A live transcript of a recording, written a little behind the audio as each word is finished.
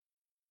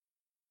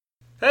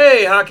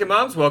Hey, Hockey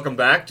Moms, welcome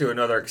back to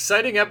another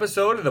exciting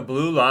episode of the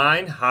Blue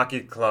Line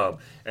Hockey Club.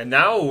 And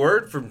now a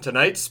word from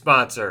tonight's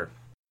sponsor.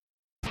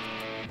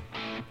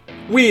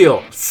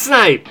 Wheel,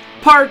 Snipe,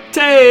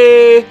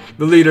 Partay!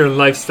 The leader in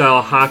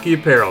lifestyle hockey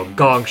apparel,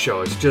 Gong Show,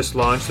 has just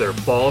launched their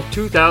fall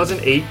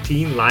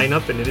 2018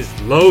 lineup, and it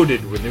is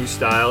loaded with new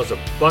styles of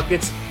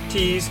buckets,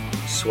 tees,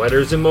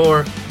 sweaters, and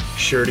more.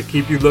 Sure to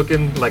keep you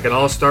looking like an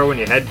all-star when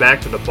you head back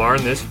to the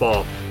barn this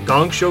fall.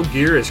 Gong Show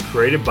gear is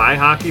created by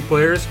hockey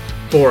players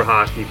for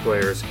hockey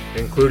players,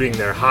 including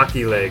their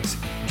hockey legs,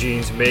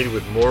 jeans made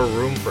with more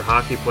room for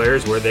hockey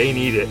players where they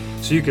need it,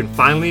 so you can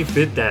finally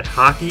fit that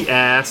hockey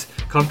ass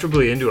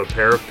comfortably into a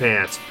pair of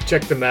pants.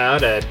 Check them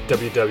out at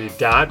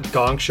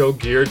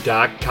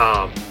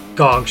www.gongshowgear.com.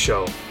 Gong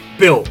Show,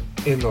 built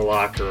in the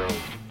locker room.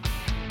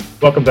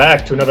 Welcome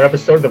back to another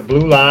episode of the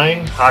Blue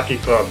Line Hockey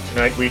Club.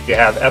 Tonight we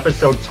have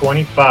episode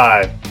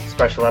 25,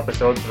 special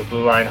episode for the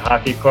Blue Line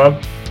Hockey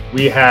Club.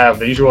 We have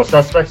the usual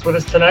suspects with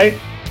us tonight.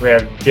 We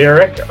have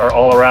Derek, our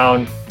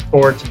all-around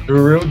sports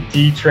guru,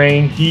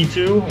 D-Train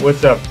He2.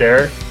 What's up,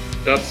 Derek?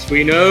 What's up,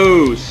 sweet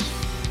nose?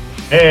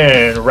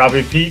 And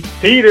Robbie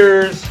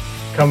Peters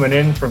coming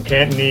in from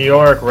Canton, New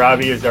York.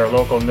 Robbie is our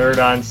local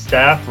nerd on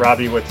staff.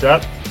 Robbie, what's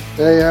up?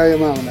 Hey, how you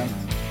doing, man?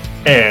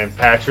 And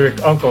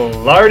Patrick, Uncle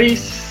Lardy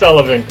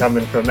Sullivan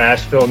coming from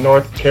Asheville,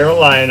 North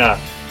Carolina.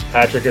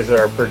 Patrick is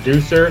our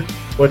producer.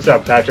 What's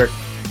up, Patrick?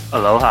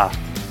 Aloha.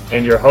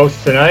 And your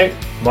host tonight,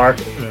 Mark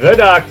the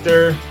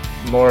Doctor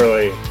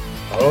Morley.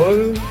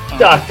 Oh,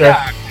 Doctor.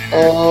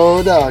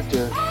 Oh,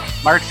 Doctor.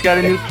 Mark's got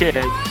a new kid.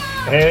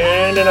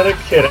 And another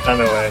kid on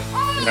the way.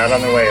 Not on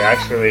the way,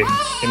 actually,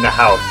 in the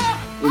house.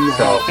 In the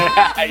house.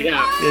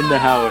 Yeah, in the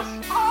house.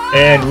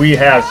 And we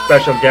have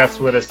special guests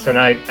with us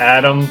tonight,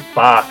 Adam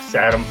Fox.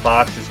 Adam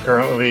Fox is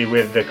currently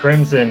with the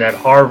Crimson at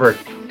Harvard.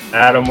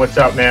 Adam, what's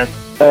up, man?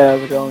 Hey,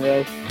 how's it going,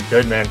 guys?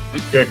 Good, man.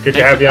 Good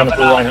to have you on the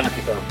Blue Line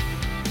Hockey Club.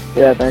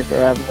 Yeah, thanks for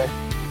having me.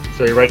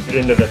 So you're right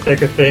into the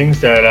thick of things,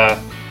 that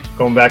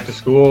going back to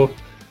school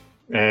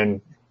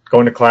and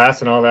going to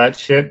class and all that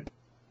shit?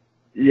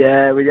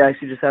 Yeah, we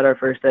actually just had our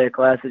first day of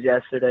classes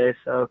yesterday,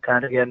 so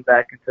kind of getting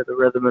back into the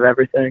rhythm of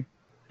everything.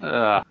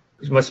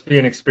 It must be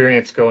an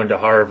experience going to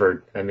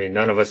Harvard. I mean,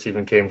 none of us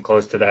even came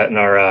close to that in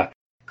our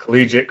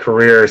collegiate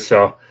career,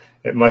 so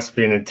it must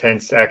be an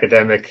intense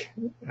academic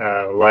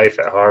life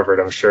at Harvard,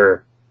 I'm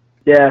sure.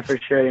 Yeah, for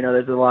sure. You know,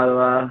 there's a lot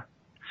of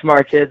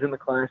smart kids in the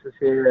classes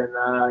here, and,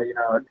 you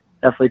know,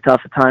 definitely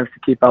tough at times to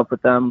keep up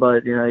with them,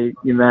 but, you know,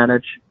 you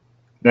manage.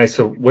 Nice.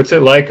 So what's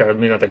it like? I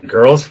mean, are the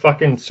girls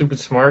fucking super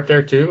smart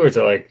there, too? Or is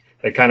it like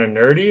they kind of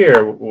nerdy,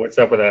 or what's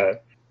up with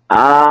that?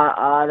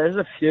 There's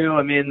a few.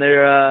 I mean,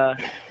 there are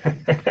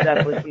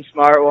definitely some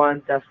smart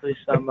ones, definitely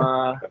some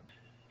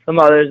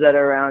others that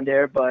are around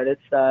here, but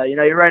it's, you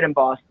know, you're right in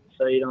Boston,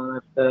 so you don't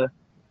have to,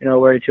 you know,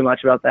 worry too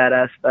much about that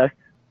aspect.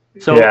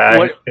 So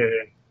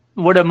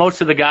what are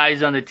most of the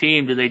guys on the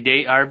team? Do they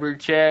date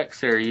Harvard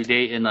chicks, or are you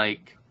dating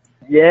like?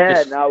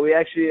 Yeah, no, we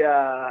actually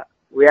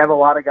we have a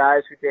lot of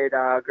guys who date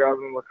girls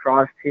on the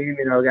lacrosse team.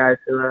 You know, guys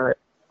who are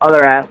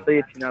other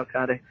athletes. You know,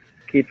 kind of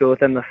keep it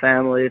within the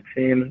family, it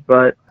seems.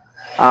 But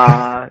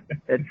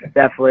it's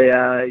definitely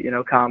you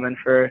know, common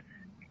for,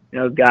 you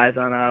know, guys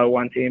on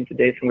one team to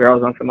date some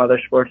girls on some other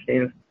sports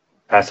teams.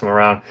 Pass them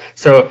around.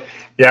 So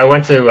yeah, I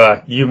went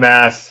to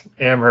UMass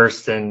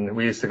Amherst, and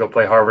we used to go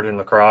play Harvard in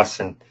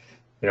lacrosse, and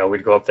you know,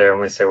 we'd go up there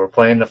and we'd say, we're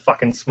playing the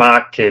fucking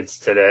smaught kids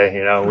today.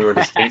 You know, we were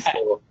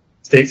the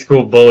state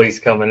school bullies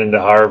coming into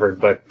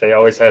Harvard, but they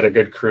always had a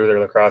good crew. Their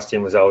lacrosse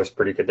team was always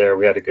pretty good there.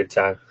 We had a good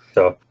time.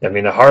 So, I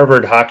mean, the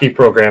Harvard hockey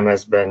program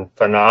has been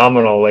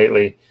phenomenal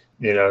lately.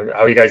 You know,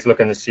 how are you guys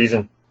looking this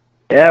season?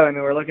 Yeah, I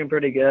mean, we're looking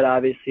pretty good.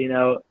 Obviously, you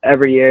know,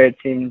 every year it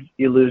seems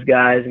you lose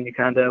guys, and you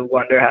kind of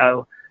wonder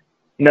how,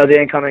 you know, the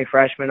incoming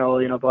freshmen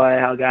will, you know, play,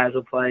 how guys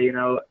will play, you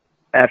know,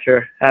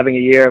 after having a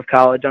year of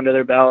college under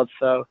their belts.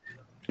 So,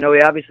 you know,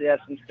 we obviously have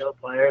some skilled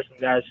players, some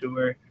guys who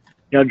were,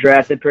 you know,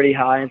 drafted pretty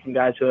high, and some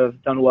guys who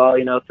have done well,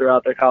 you know,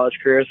 throughout their college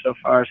careers so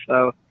far.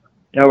 So,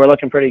 you know, we're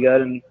looking pretty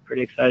good and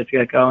pretty excited to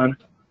get going.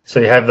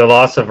 So you have the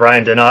loss of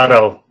Ryan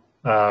Donato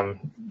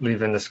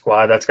leaving the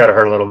squad. That's got to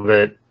hurt a little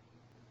bit.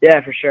 Yeah,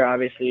 for sure.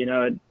 Obviously, you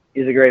know,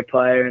 he's a great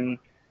player, and,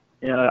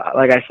 you know,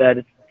 like I said,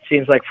 it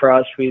seems like for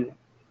us, we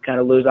kind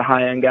of lose a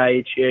high-end guy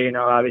each year. You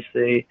know,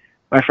 obviously,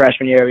 my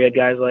freshman year, we had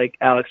guys like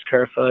Alex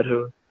Kerfoot,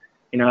 who,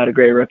 you know, had a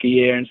great rookie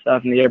year and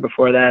stuff. And the year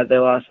before that, they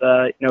lost,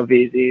 you know,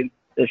 VZ.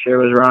 This year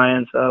was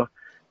Ryan. So,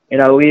 you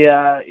know, you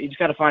just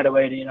got to find a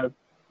way to, you know,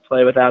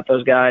 play without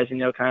those guys and,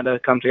 you know, kind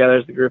of come together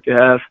as the group you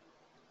have.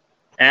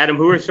 Adam,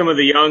 who are some of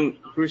the young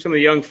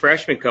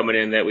freshmen coming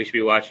in that we should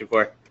be watching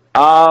for?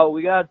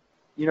 We got,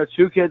 you know,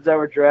 two kids that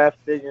were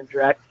drafted. You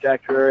know,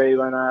 Jack Drury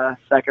went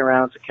second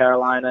round to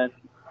Carolina, and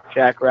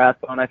Jack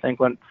Rathbone, I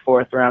think, went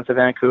fourth round to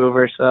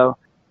Vancouver. So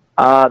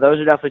those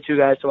are definitely two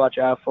guys to watch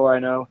out for. I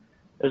know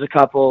there's a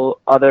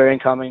couple other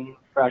incoming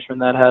freshmen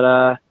that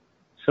had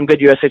some good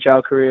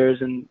USHL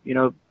careers and, you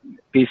know,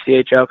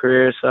 BCHL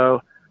careers.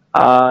 So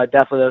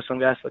definitely those some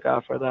guys to look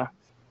out for, though.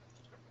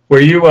 Were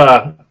you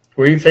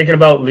thinking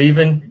about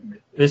leaving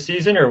this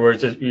season, or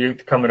was it you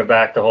coming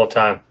back the whole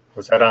time?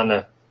 Was that on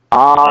the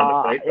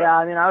plate? Yeah,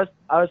 I mean, I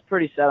was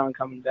pretty set on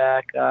coming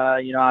back.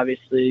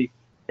 Obviously,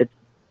 it's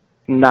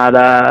not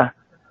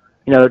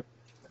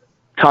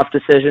tough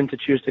decision to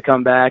choose to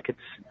come back.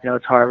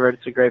 It's Harvard.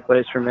 It's a great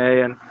place for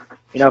me, and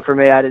for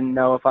me, I didn't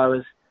know if I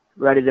was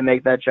ready to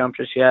make that jump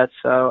just yet.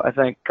 So I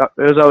think it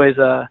was always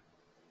a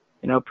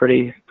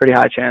pretty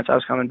high chance I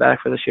was coming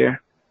back for this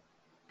year.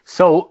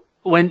 So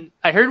when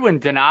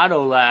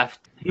Donato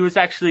left, he was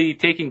actually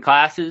taking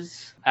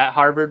classes at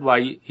Harvard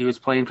while he was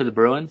playing for the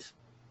Bruins.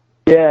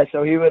 Yeah,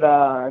 so he would.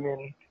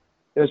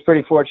 It was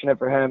pretty fortunate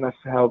for him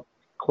how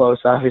close,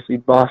 obviously,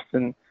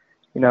 Boston,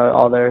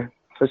 all their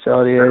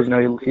facility is.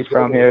 He's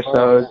from here,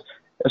 so it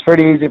was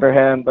pretty easy for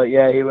him. But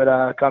yeah, he would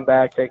come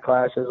back, take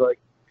classes like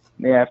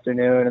in the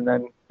afternoon, and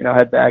then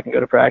head back and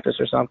go to practice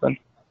or something.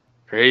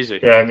 Crazy.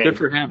 Yeah, I mean, good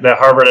for him. That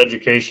Harvard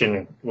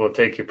education will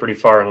take you pretty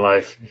far in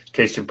life in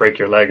case you break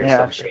your leg or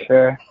something. Yeah, for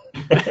sure.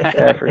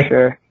 Yeah, for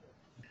sure.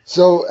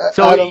 So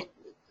Adam,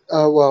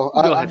 I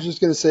ahead. was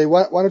just going to say,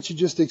 why don't you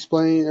just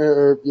explain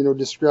or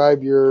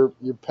describe your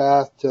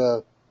path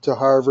to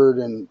Harvard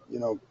and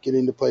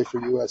getting to play for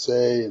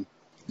USA and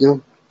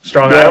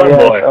Strong Island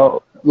boy.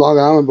 So, Long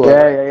Island boy.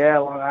 Yeah,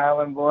 Long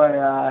Island boy.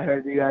 I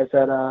heard you guys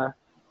had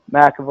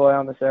McAvoy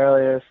on this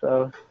earlier,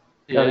 so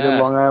got a good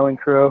Long Island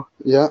crew.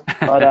 Yeah.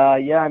 But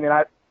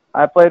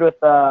I played with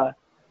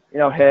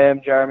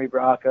him, Jeremy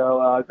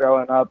Bracco,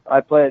 growing up.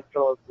 I played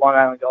for Long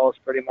Island Gulls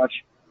pretty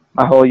much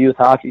my whole youth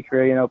hockey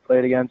career.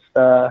 Played against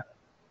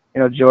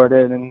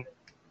Jordan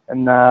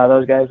and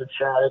those guys at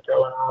Shattuck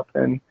growing up,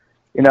 and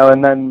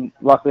then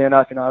luckily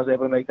enough, I was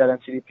able to make that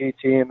NCDP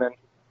team and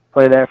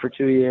play there for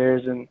 2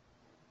 years, and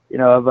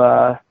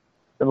I've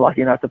been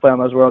lucky enough to play on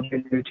those World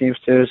Junior teams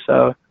too.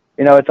 So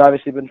it's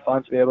obviously been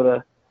fun to be able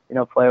to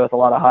play with a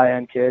lot of high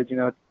end kids,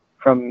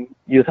 from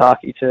youth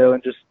hockey too,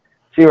 and just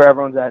see where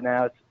everyone's at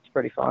now. It's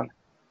pretty fun.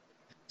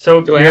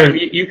 So Adam,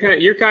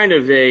 you're kind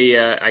of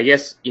a I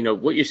guess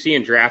what you're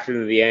seeing drafted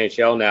into the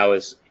NHL now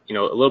is a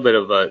little bit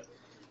of a,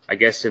 I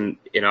guess in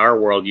our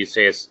world you'd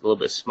say it's a little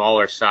bit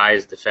smaller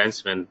size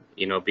defenseman,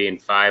 being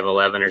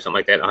 5'11" or something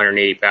like that,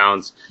 180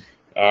 pounds.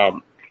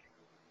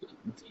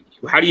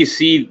 How do you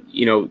see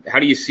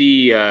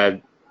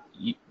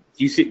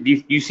you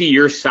see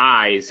your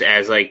size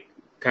as like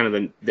kind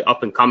of the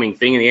up and coming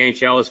thing in the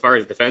NHL as far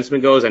as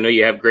defenseman goes? I know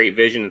you have great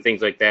vision and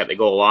things like that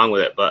go along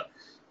with it, but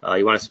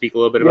you want to speak a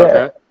little bit about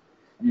that?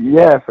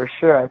 Yeah, for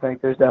sure. I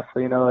think there's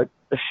definitely a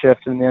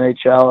shift in the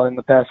NHL in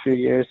the past few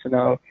years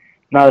to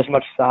not as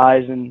much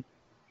size and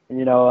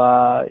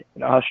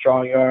how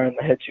strong you are and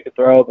the hits you can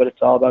throw, but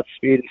it's all about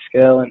speed and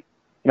skill. And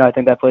I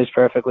think that plays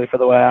perfectly for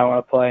the way I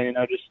want to play.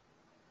 Just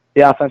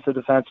the offensive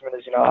defenseman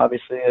is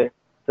obviously it's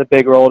a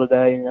big role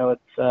today.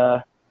 It's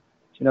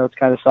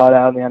kind of sought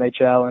out in the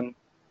NHL, and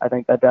I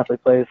think that definitely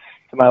plays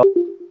to my.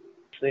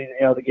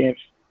 The game's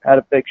had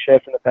a big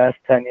shift in the past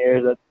 10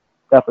 years. That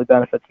definitely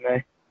benefits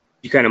me.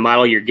 You kind of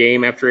model your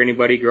game after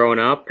anybody growing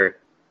up, or?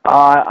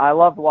 I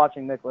loved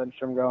watching Nick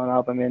Lindstrom growing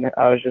up. I mean,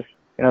 I was just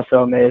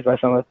so amazed by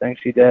some of the things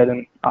he did,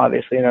 and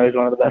obviously he's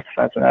one of the best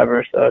defensemen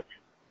ever. So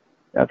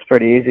it's a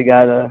pretty easy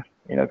guy to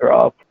grow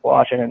up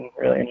watching and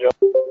really enjoy.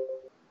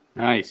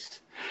 Nice.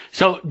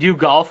 So do you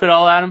golf at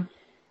all, Adam?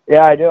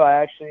 Yeah, I do.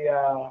 I actually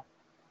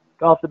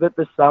golfed a bit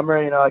this summer.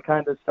 I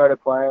kind of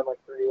started playing like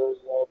 3 years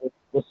ago. But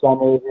this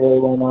summer is really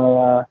when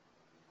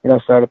I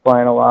started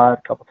playing a lot,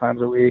 a couple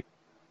times a week.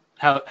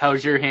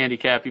 How's your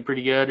handicap? You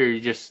pretty good, or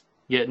you just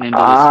getting into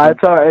this?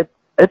 It's all right.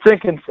 It's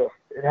inconsistent.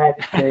 It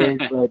hasn't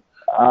changed, but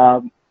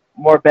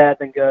more bad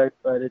than good.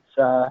 But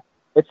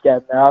it's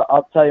getting there.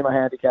 I'll tell you my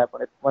handicap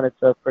when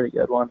it's a pretty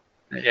good one.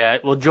 Yeah,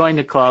 we'll join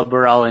the club.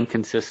 We're all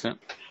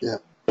inconsistent. Yeah.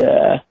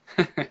 Yeah.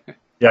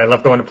 Yeah, I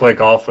love going to play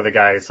golf with a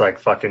guy who's like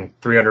fucking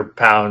 300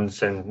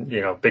 pounds and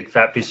big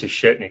fat piece of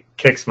shit, and he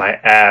kicks my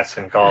ass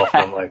in golf.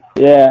 And I'm like,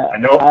 yeah, I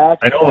know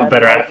I'm a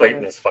better athlete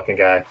than this fucking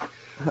guy.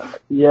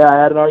 Yeah,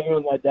 I had an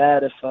argument with my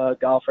dad if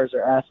golfers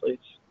are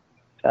athletes.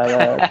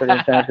 Pretty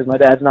intense because my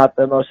dad's not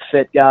the most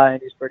fit guy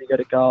and he's pretty good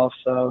at golf,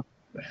 so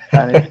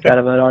kind of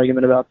an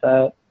argument about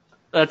that.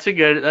 That's a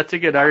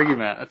good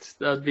argument.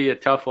 That'd be a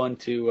tough one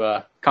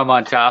to come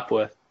on top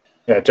with.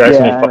 Yeah, it drives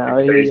me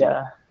fucking crazy.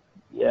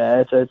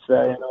 Yeah, it's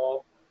very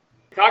annoying.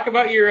 Talk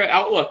about your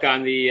outlook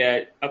on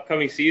the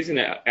upcoming season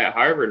at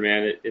Harvard,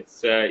 man.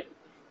 It's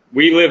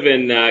we live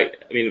in,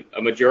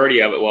 a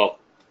majority of it. Well,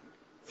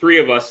 3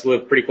 of us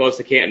live pretty close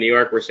to Canton, New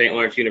York, where St.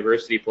 Lawrence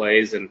University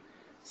plays, and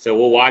so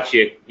we'll watch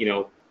you,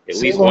 at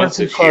least once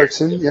this year.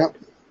 Clarkson, yep.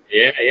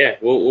 Yeah.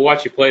 We'll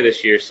watch you play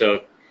this year.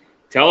 So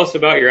tell us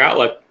about your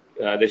outlook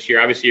this year.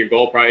 Obviously, your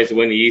goal probably is to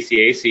win the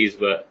ECACs,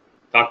 but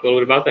talk a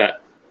little bit about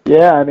that.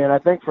 Yeah, I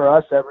think for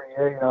us every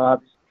year,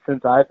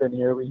 since I've been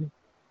here, we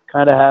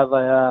kind of have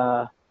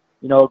a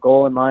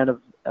goal in mind of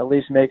at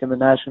least making the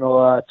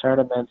national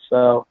tournament.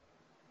 So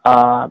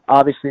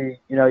obviously,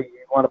 you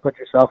want to put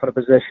yourself in a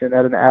position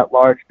at an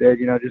at-large bid,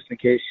 just in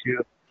case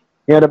you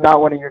end up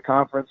not winning your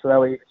conference, so that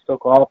way you can still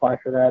qualify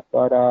for that.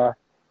 But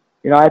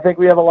I think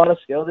we have a lot of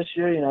skill this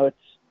year.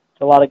 It's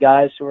a lot of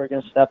guys who are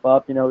going to step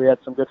up. You know, we had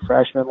some good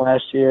freshmen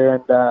last year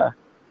and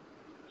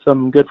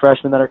some good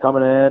freshmen that are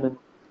coming in. And,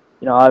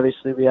 you know,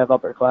 obviously we have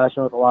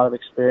upperclassmen with a lot of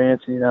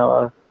experience, and, you know,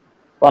 a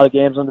lot of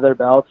games under their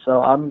belt.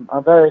 So I'm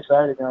very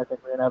excited. You know, I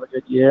think we're going to have a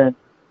good year, and,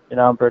 you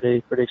know, I'm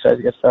pretty excited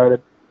to get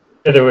started.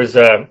 Yeah, there was,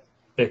 I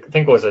think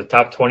it was a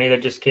top 20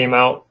 that just came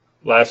out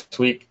last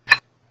week.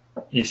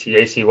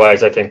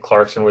 ECAC-wise, I think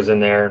Clarkson was in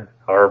there,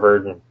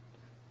 Harvard, and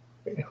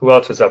who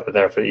else was up in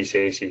there for the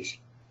ECACs?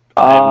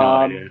 I have no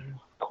idea.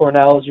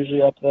 Cornell is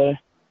usually up there.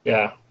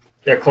 Yeah.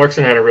 Yeah,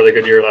 Clarkson had a really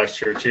good year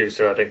last year, too,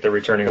 so I think they're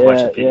returning a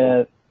bunch of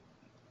people.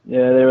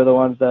 Yeah, they were the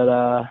ones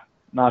that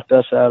knocked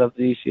us out of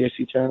the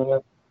ECAC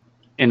tournament.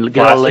 In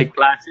Lake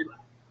Placid?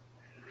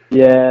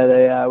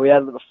 Yeah, we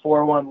had a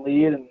 4-1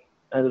 lead and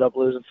ended up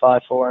losing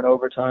 5-4 in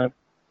overtime.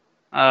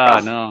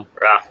 No.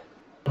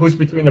 Who's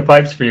between the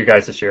pipes for you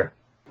guys this year?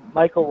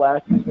 Michael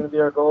Lackey is going to be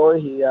our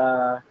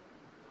goalie.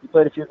 He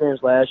played a few games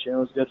last year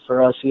and it was good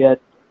for us. He had,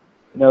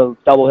 you know,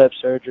 double hip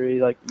surgery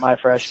like my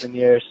freshman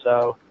year,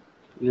 so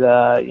he, you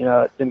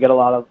know, didn't get a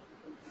lot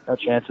of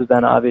chances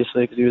then,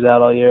 obviously, because he was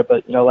out all year.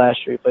 But, you know,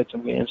 last year he played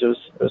some games. It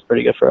was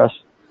pretty good for us.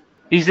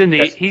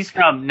 He's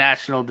from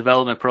National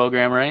Development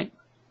Program, right?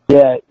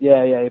 Yeah.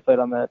 He played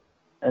on that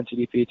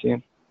NTDP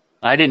team.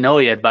 I didn't know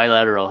he had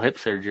bilateral hip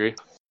surgery.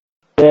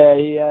 Yeah,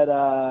 he had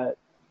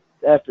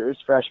after his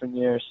freshman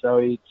year,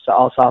 so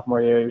all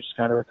sophomore year he was just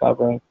kind of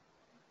recovering.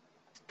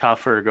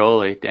 Tougher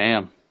goalie,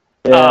 damn.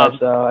 Yeah,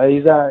 so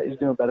he's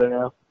doing better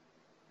now.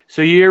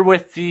 So you're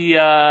with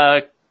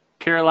the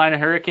Carolina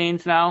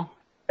Hurricanes now?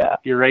 Yeah.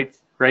 Your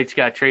rights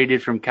got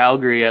traded from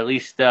Calgary. At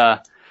least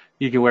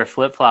you can wear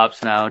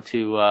flip-flops now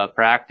to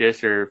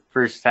practice or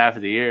first half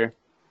of the year.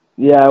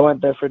 Yeah, I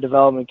went there for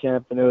development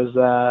camp, and it was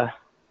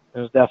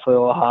definitely a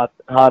little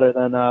hotter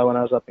than when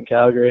I was up in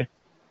Calgary.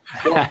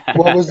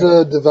 What was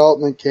the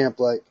development camp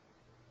like?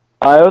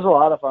 It was a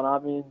lot of fun. I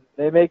mean,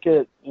 they make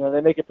it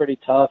pretty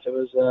tough. It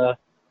was,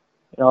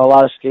 you know, a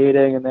lot of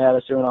skating, and they had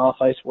us doing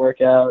off-ice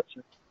workouts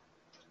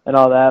and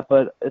all that.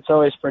 But it's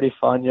always pretty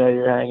fun. You know,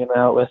 you're hanging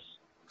out with,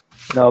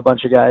 you know, a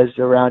bunch of guys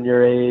around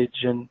your age,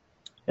 and,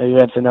 you know, you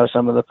get to know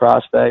some of the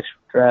prospects,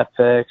 draft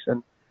picks,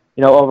 and,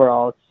 you know,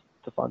 overall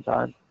it's a fun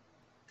time.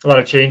 A lot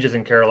of changes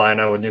in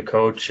Carolina with new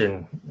coach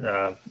and,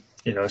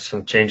 you know,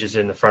 some changes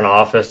in the front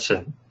office.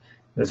 And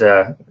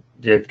did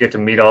you get to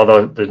meet all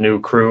the new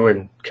crew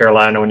in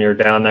Carolina when you were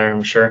down there,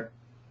 I'm sure?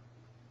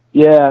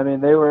 Yeah, I mean,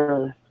 they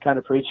were kind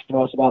of preaching to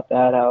us about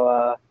that,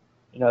 how,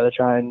 you know, they're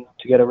trying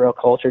to get a real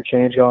culture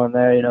change going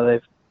there. You know,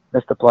 they've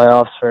missed the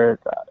playoffs for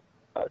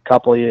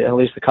at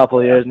least a couple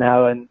of years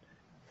now, and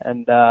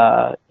you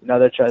know,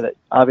 they're trying to,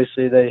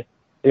 obviously they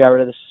got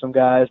rid of some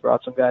guys,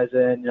 brought some guys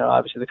in, you know,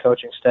 obviously the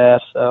coaching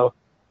staff, so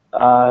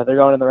they're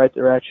going in the right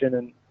direction,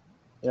 and,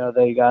 you know,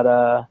 they got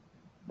a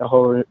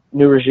whole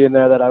new regime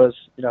there that I was,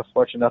 you know,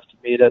 fortunate enough to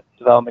meet at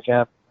development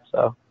camp,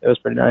 so it was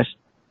pretty nice.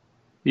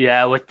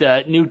 Yeah, with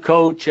the new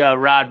coach,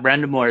 Rod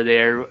Brendamore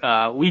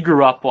there, we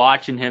grew up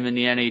watching him in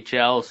the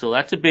NHL, so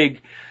that's a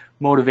big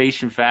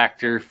motivation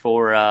factor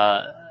for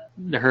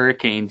the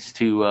Hurricanes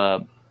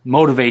to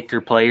motivate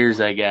their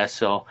players, I guess.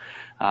 So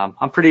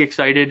I'm pretty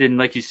excited, and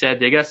like you said,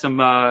 they got some,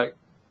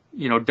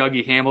 you know,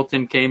 Dougie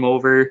Hamilton came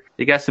over.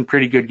 They got some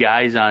pretty good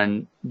guys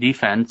on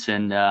defense,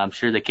 and I'm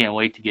sure they can't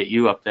wait to get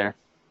you up there.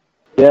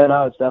 Yeah,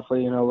 no, it's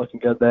definitely, you know, looking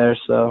good there,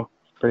 so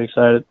pretty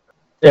excited.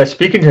 Yeah,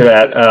 speaking to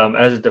that,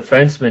 as a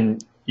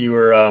defenseman, you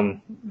were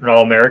an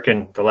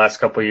All-American the last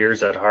couple of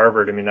years at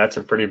Harvard. I mean, that's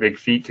a pretty big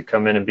feat to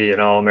come in and be an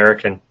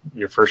All-American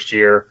your first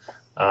year.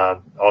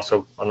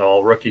 Also on the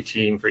All-Rookie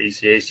team for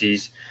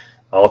ECAC's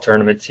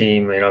All-Tournament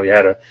team. You know, you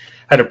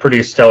had a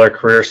pretty stellar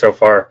career so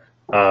far.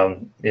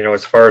 You know,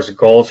 as far as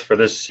goals for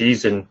this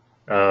season,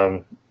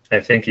 I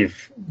think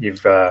you've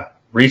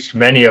reached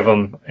many of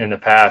them in the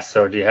past.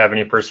 So do you have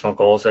any personal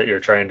goals that you're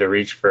trying to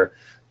reach for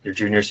your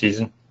junior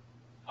season?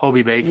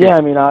 Hobie Baker. Yeah,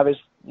 I mean,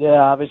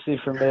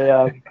 obviously for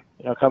me,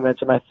 you know, coming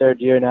into my third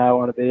year now, I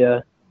want to be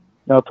a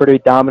pretty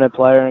dominant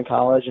player in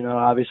college. You know,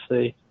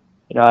 obviously,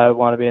 you know, I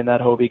want to be in that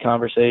Hobie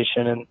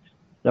conversation and, you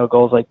know,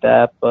 goals like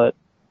that. But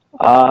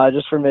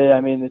just for me,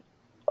 I mean,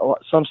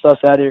 some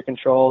stuff's out of your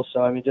control.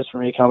 So, I mean, just for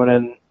me coming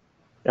in, you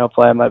know,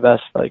 playing my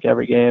best like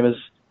every game is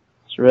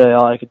really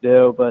all I could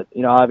do. But,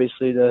 you know,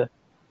 obviously to,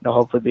 you know,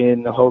 hopefully be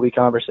in the Hobie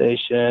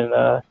conversation. You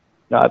know,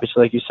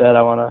 obviously, like you said,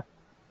 I want to,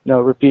 you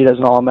know, repeat as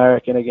an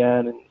All-American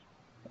again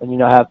and you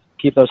know,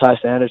 keep those high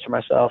standards for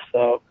myself.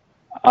 So,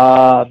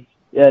 yeah,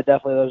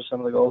 definitely those are some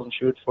of the goals I'm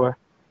shooting for.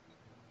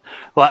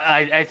 Well,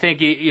 I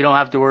think you don't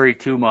have to worry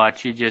too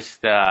much. You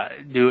just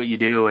do what you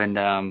do,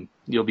 and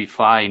you'll be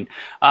fine.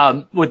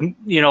 With,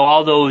 you know,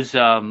 all those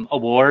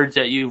awards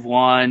that you've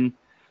won,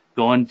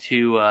 going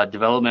to a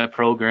development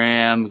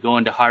program,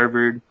 going to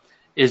Harvard,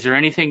 is there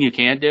anything you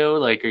can't do?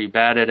 Like, are you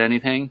bad at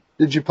anything?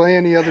 Did you play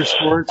any other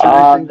sports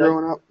or anything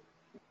growing up?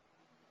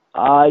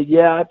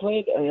 Yeah, I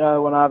played, you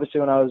know, when I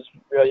was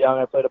real young,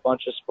 I played a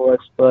bunch of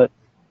sports, but,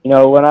 you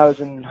know, when I was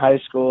in high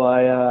school,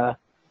 I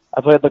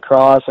played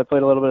lacrosse, I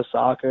played a little bit of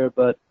soccer,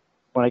 but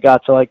when I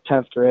got to like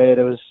 10th grade,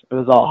 it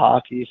was all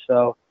hockey.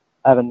 So,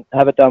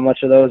 haven't done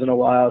much of those in a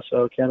while,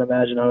 so can't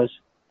imagine I was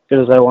as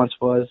good as I once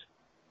was.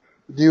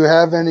 Do you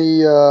have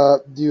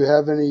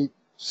any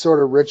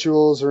sort of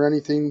rituals or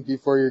anything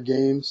before your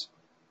games?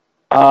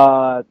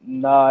 No,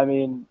 I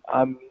mean,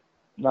 I'm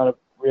not a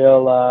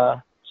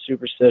real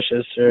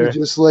superstitious You or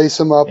just lace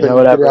them up and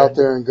whatever. get out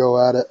there and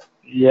go at it.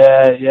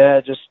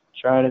 Yeah, just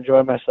try and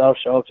enjoy myself,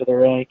 show up to the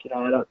rink.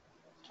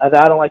 I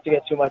don't like to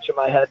get too much in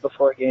my head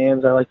before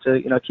games. I like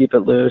to, keep it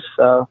loose.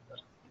 So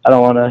I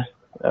don't want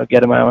to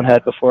get in my own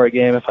head before a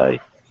game if I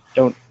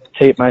don't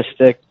tape my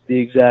stick the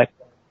exact,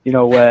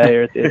 way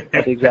or at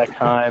the exact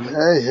time.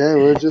 Hey,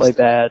 we're just play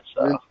bad.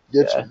 So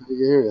get you. We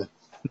hear you.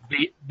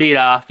 Beat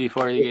off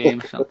before the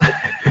game. So.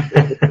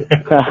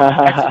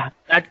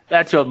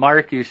 that's what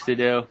Mark used to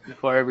do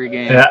before every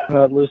game. Yeah.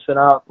 Loosen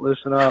up. In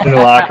the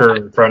locker room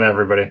in front of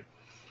everybody.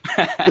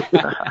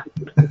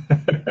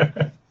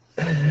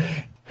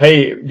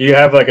 Hey, do you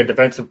have like a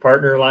defensive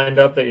partner lined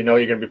up that you're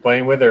going to be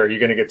playing with, or are you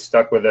going to get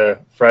stuck with a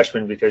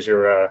freshman because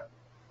you're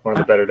one of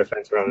the better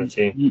defenders on the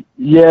team?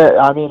 Yeah,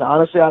 I mean,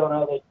 honestly, I don't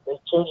know. They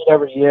change it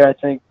every year. I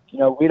think,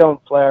 we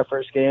don't play our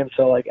first game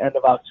till like end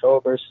of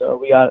October, so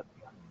we got,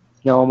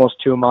 almost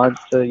 2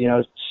 months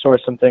to,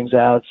 sort some things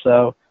out.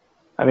 So,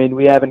 I mean,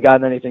 we haven't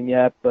gotten anything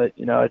yet, but,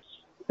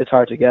 it's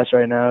hard to guess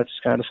right now. It's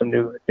just kind of some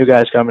new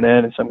guys coming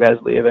in and some guys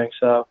leaving.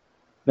 So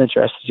I'm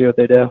interested to see what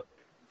they do.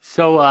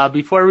 So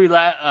before we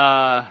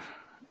let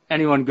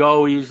anyone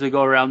go, we usually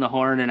go around the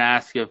horn and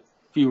ask a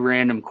few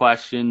random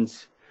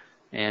questions,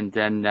 and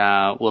then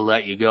we'll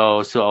let you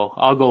go. So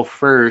I'll go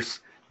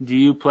first. Do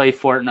you play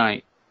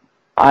Fortnite?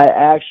 I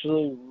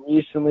actually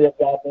recently have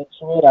gotten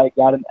into it. I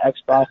got an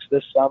Xbox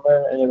this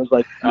summer, and it was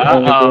like the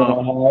only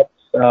game I had.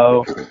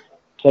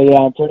 So yeah,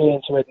 I'm pretty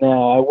into it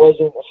now. I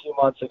wasn't a few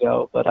months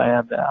ago, but I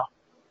am now.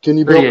 Can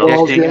you build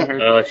walls yet?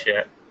 Oh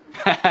shit!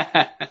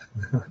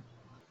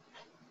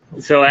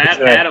 So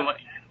Adam,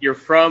 you're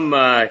from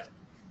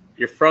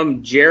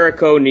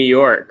Jericho, New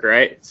York,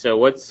 right? So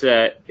what's is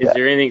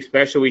there anything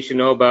special we should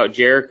know about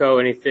Jericho?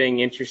 Anything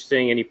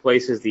interesting? Any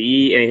places to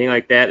eat? Anything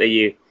like that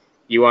you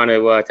want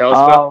to tell us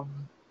about?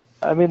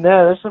 I mean,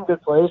 there's some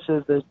good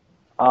places.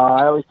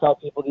 I always tell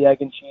people the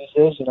egg and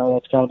cheeses.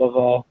 That's kind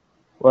of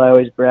what I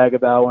always brag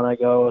about when I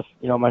go with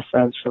my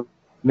friends from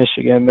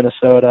Michigan,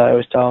 Minnesota. I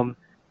always tell them,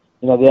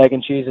 the egg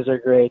and cheeses are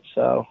great.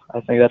 So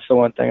I think that's the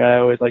one thing I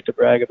always like to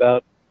brag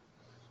about.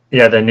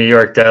 Yeah, the New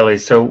York deli.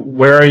 So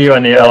where are you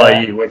on the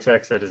LIE? Which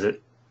exit is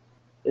it?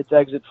 It's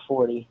exit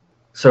 40.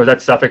 So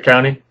that's Suffolk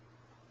County?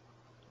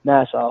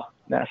 Nassau.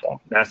 Towards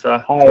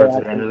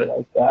the end of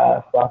it?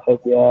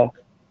 Suffolk, yeah. All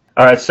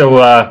right,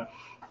 so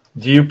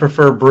do you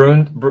prefer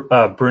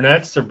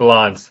brunettes or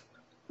blondes?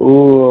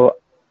 Ooh,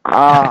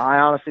 I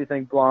honestly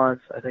think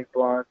blondes. I think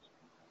blondes.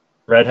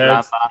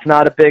 Redheads? That's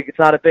not a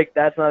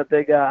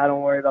big, I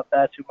don't worry about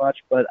that too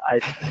much, but I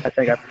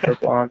think I prefer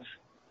blondes.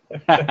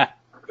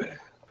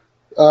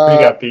 What you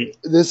got, Pete?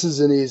 This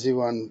is an easy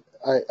one,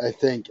 I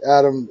think.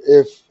 Adam,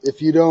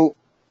 if you don't,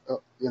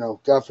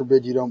 God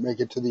forbid you don't make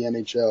it to the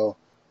NHL,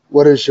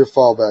 what is your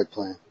fallback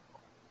plan?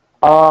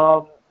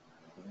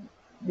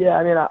 Yeah,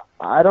 I mean,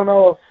 I don't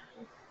know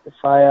if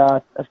I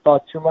have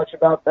thought too much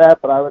about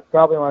that, but I would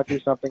probably want to do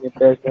something in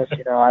business.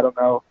 I don't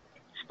know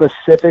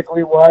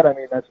specifically what. I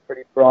mean, that's a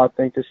pretty broad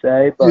thing to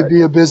say. But you'd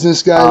be a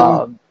business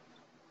guy?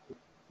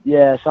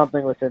 Yeah,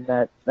 something within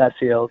that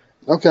field.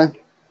 Okay.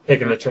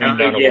 Taking the train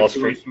down to Wall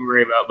Street. To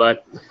worry about, bud.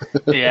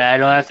 Yeah, I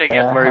don't think I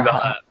have to worry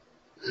about that.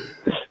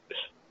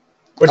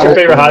 What's your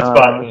favorite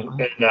hotspot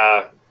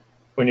in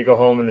when you go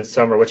home in the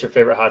summer? What's your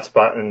favorite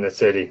hotspot in the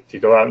city? Do you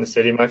go out in the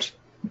city much?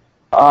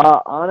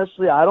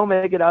 Honestly, I don't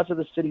make it out to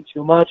the city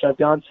too much. I've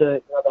gone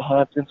to the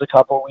Hamptons a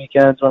couple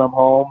weekends when I'm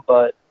home,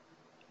 but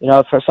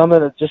for some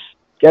of just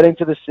getting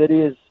to the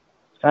city is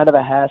kind of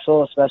a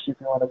hassle, especially if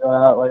you want to go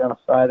out like on a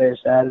Friday or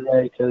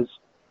Saturday, because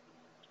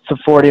it's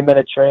a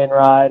 40-minute train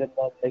ride, and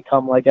then they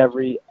come like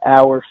every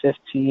hour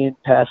 15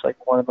 past like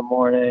 1 in the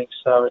morning.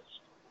 So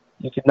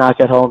you could not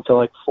get home till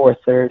like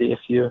 4:30 if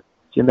you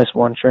miss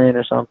one train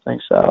or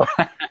something. So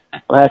I'm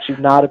actually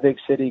not a big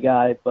city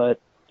guy, but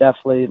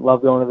definitely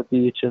love going to the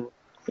beach and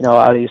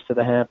out east to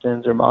the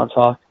Hamptons or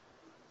Montauk.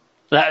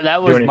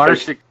 That was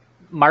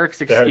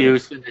Mark's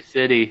excuse in the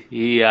city.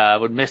 He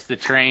would miss the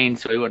train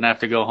so he wouldn't have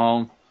to go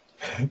home.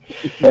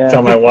 Yeah.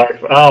 Tell my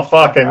wife, oh,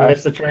 fuck, I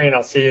missed the train.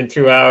 I'll see you in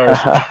 2 hours.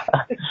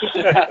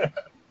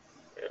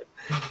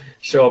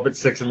 Show up at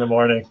 6 in the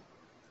morning.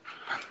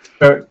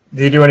 So,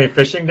 do you do any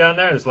fishing down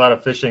there? There's a lot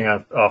of fishing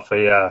off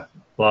the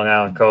Long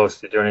Island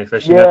coast. Do you do any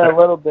fishing out there? A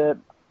little bit.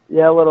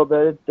 Yeah, a little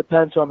bit. It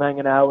depends who I'm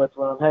hanging out with.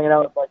 When I'm hanging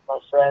out with like my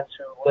friends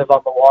who live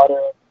on the water,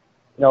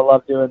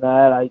 love doing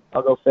that.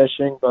 I'll go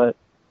fishing, but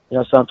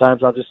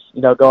sometimes I'll just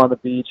go on the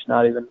beach,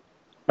 not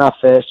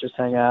fish, just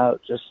hang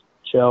out, just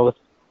chill with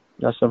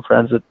some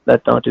friends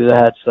that don't do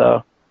that.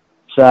 So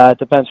it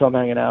depends who I'm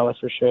hanging out with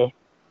for sure.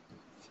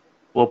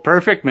 Well,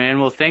 perfect, man.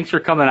 Well, thanks for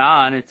coming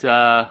on. It's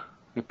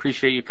we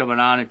appreciate you coming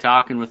on and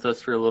talking with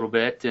us for a little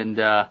bit, and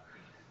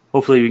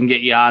hopefully we can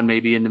get you on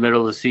maybe in the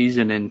middle of the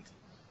season and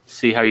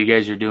see how you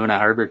guys are doing at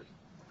Harvard.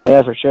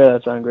 Yeah, for sure.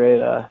 That sounds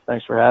great.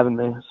 Thanks for having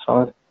me. It's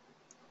fun.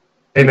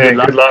 Hey, man,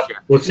 good luck.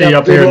 We'll see you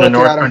up good here in the luck,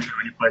 North Adam. Country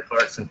when you play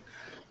Clarkson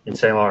in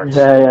St. Lawrence.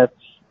 Yeah,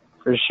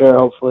 for sure.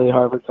 Hopefully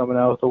Harvard coming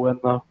out with a win,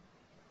 though.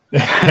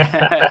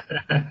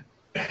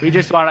 We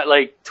just want it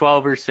like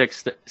 12 or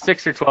 6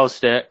 or 12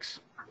 sticks.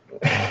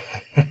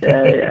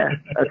 Yeah.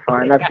 That's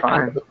fine.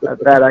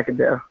 That I can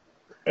do.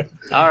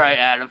 All right,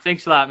 Adam.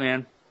 Thanks a lot,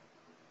 man.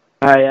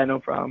 All right, yeah, no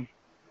problem.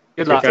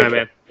 Good luck. Good time,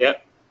 man.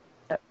 Yep.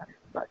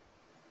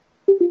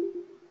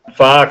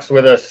 Fox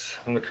with us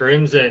from the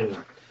Crimson,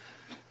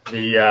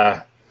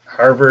 the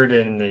Harvard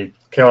and the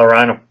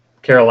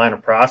Carolina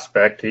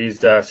prospect. He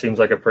seems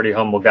like a pretty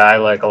humble guy,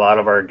 like a lot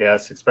of our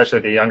guests, especially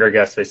the younger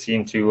guests. They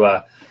seem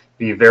to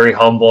be very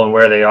humble in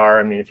where they are.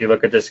 I mean, if you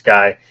look at this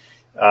guy,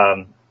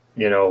 when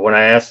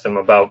I asked him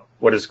about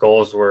what his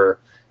goals were,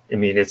 I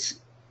mean,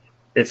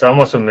 it's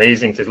almost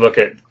amazing to look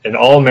at an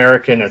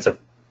All-American as a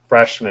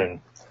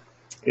freshman.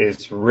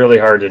 Is really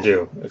hard to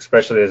do,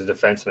 especially as a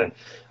defenseman.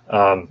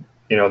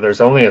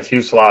 There's only a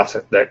few slots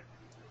that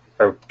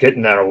are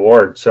getting that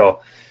award.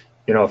 So,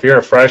 if you're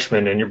a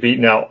freshman and you're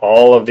beating out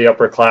all of the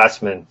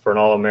upperclassmen for an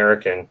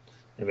All-American,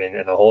 I mean,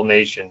 in the whole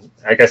nation,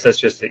 I guess that's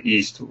just the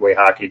East, the way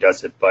hockey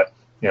does it. But,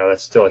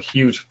 that's still a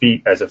huge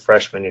feat as a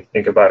freshman. You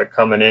think about it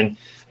coming in,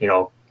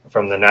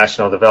 from the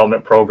National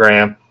Development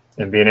Program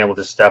and being able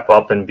to step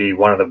up and be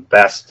one of the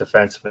best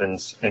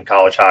defensemen in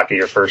college hockey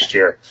your first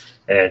year.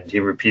 And he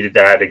repeated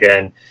that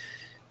again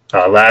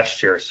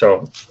last year.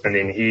 So, I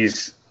mean,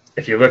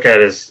 if you look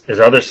at his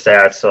other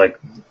stats,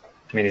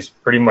 he's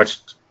pretty much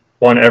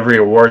won every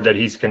award that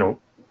he's going to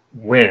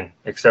win,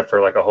 except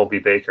for like a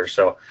Hobie Baker.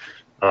 So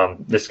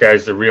this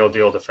guy's the real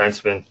deal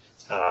defenseman.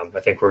 I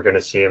think we're going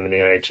to see him in the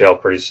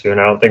NHL pretty soon.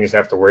 I don't think he's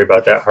going to have to worry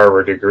about that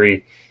Harvard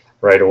degree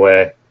right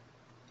away.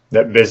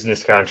 That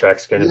business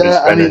contract's going to be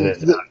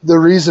spending. The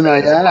reason I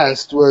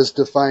asked was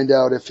to find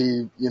out if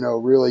he,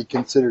 really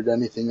considered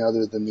anything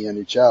other than the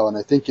NHL. And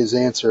I think his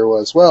answer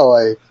was, well,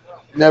 I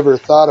never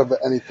thought of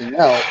anything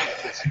else.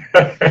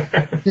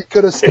 He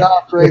could have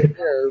stopped right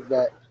there,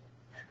 but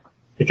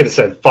he could have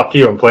said, fuck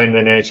you, I'm playing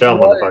in the NHL,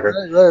 motherfucker.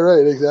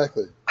 Right,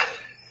 exactly.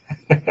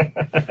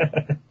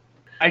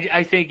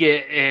 I think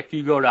if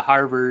you go to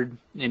Harvard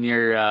and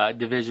you're a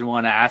Division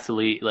I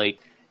athlete,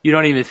 you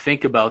don't even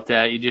think about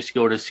that. You just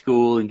go to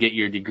school and get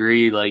your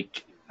degree.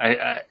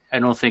 I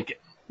don't think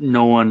you're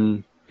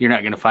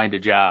not going to find a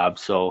job.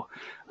 So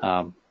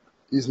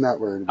he's not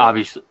worried about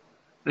obviously,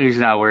 he's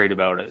not worried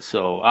about it.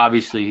 So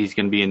obviously he's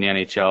going to be in the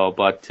NHL.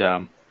 But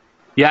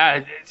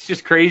it's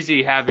just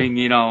crazy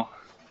having,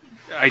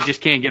 I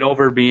just can't get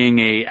over being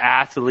a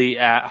athlete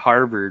at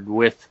Harvard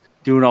with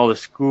doing all the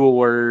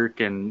schoolwork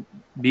and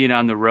being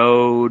on the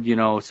road.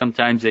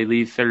 Sometimes they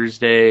leave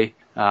Thursday.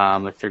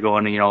 If they're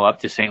going, up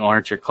to St.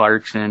 Lawrence or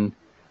Clarkson,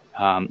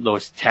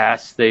 those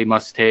tests they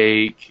must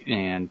take.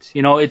 And,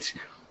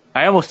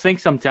 I almost think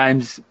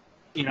sometimes,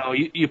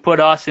 you put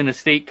us in a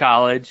state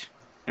college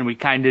and we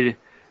kind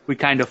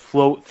of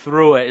float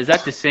through it. Is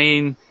that the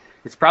same?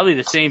 It's probably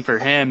the same for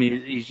him.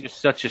 He's just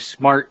such a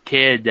smart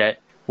kid that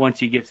once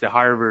he gets to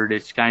Harvard,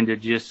 it's kind of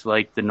just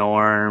like the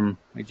norm.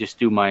 I just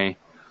do my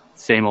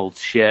same old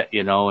shit,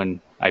 and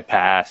I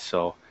pass.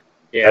 So.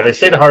 Yeah, they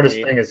say the hardest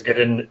thing is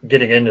getting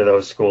into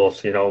those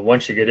schools.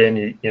 Once you get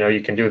in,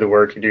 you can do the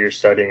work, you do your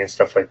studying and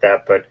stuff like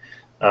that. But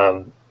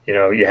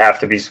you have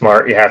to be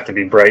smart, you have to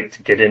be bright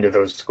to get into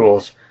those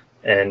schools.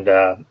 And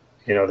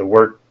the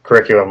work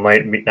curriculum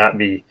might not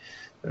be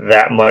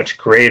that much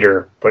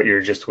greater, but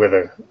you're just with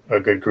a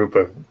good group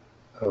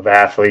of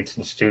athletes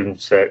and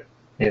students that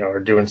are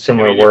doing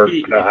similar work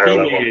at a higher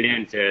level.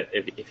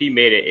 If he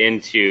made it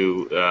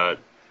into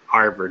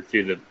Harvard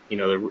through the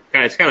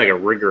it's kind of like a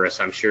rigorous,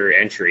 I'm sure,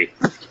 entry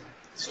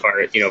as far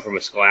as from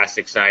a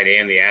scholastic side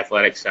and the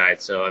athletic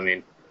side. So I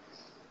mean,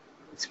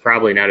 it's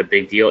probably not a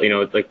big deal.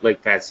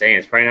 Like Pat's saying,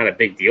 it's probably not a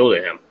big deal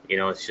to him.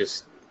 It's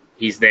just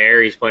he's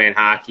there, he's playing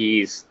hockey,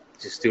 he's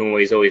just doing what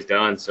he's always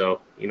done.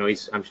 So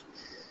he's a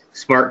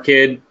smart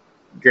kid,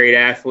 great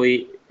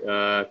athlete.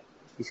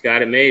 He's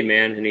got it made,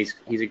 man, and he's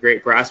a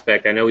great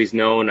prospect. I know he's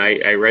known.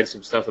 I read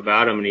some stuff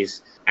about him, and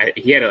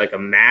he had a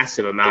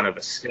massive amount of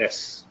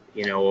assists.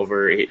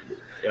 Over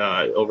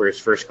his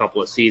first couple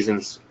of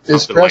seasons.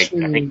 His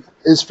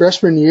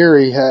freshman year,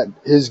 he had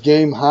his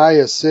game high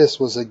assist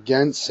was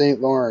against St.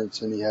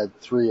 Lawrence, and he had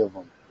 3 of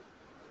them.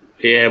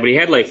 Yeah, but he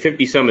had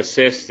 50-some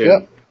assists in,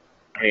 I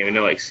don't even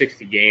know,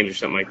 60 games or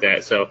something like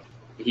that. So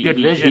good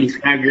vision. He's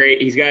got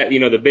great. He's got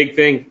the big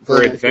thing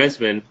for a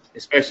defenseman,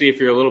 especially if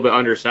you're a little bit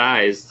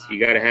undersized. You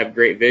got to have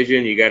great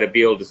vision. You got to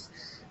be able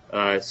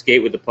to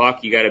skate with the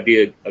puck. You got to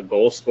be a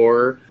goal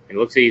scorer. And it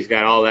looks like he's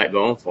got all that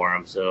going for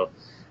him. So.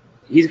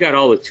 He's got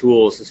all the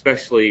tools,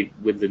 especially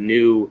with the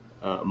new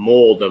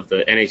mold of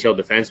the NHL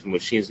defenseman,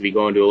 which seems to be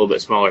going to a little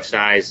bit smaller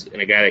size,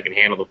 and a guy that can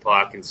handle the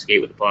puck and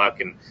skate with the puck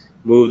and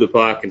move the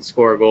puck and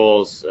score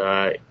goals.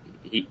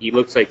 He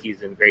looks like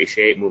he's in great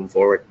shape moving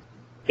forward.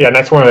 Yeah, and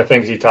that's one of the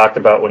things he talked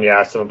about when you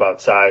asked him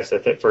about size.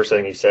 The first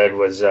thing he said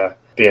was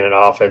being an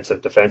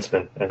offensive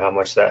defenseman and how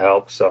much that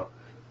helps. So,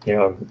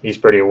 he's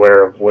pretty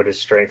aware of what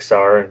his strengths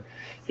are, and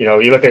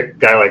you look at a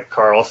guy like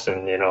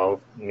Carlson,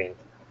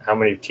 how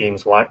many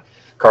teams want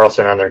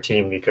Carlson on their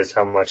team because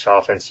how much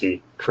offense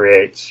he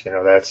creates.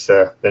 That's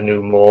the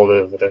new mold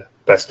of the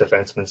best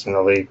defensemen in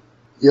the league.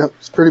 Yep,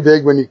 it's pretty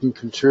big when you can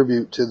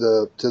contribute to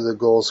the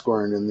goal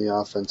scoring in the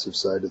offensive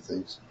side of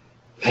things.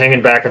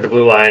 Hanging back at the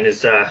blue line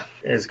is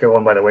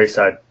going by the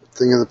wayside.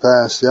 Thing of the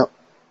past, yep.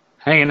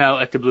 Hanging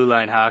out at the Blue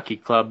Line Hockey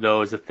Club,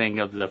 though, is a thing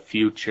of the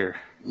future.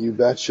 You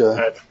betcha.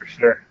 That's for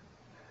sure.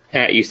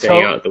 Pat used to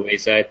hang out at the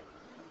wayside.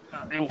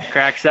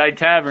 Crackside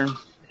Tavern.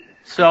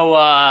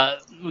 So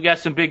we got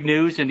some big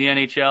news in the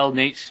NHL.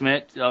 Nate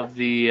Schmidt of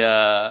the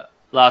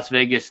Las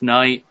Vegas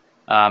Knight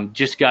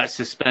just got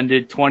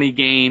suspended 20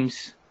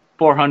 games,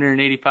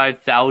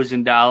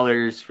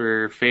 $485,000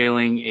 for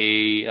failing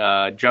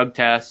a drug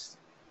test.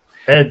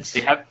 Heads.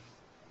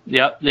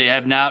 They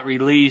have not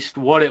released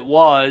what it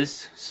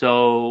was,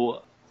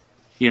 so,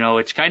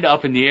 it's kind of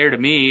up in the air to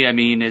me. I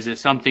mean, is it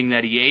something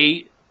that he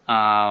ate?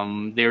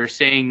 They were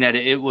saying that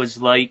it was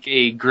like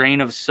a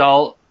grain of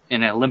salt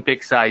in an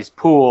Olympic-sized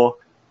pool.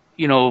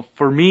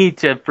 For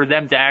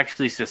them to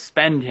actually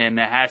suspend him,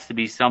 it has to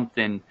be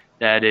something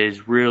that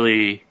is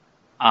really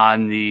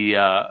on the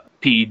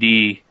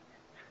PED,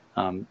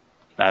 I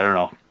don't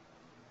know,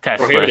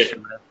 test list.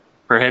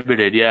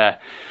 Prohibited, yeah.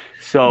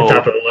 So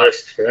top of the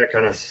list for that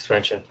kind of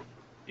suspension.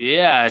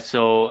 Yeah,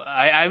 so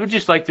I would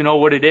just like to know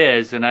what it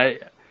is, and I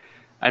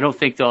don't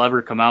think they'll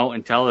ever come out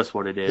and tell us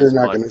what it is.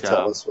 They're not going to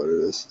tell us what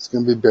it is. It's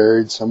going to be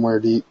buried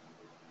somewhere deep.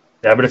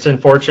 Yeah, but it's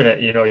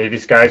unfortunate.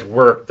 These guys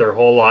work their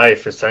whole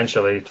life,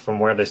 essentially, from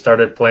where they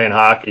started playing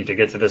hockey to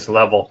get to this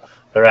level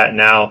they're at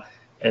now,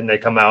 and they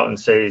come out and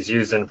say he's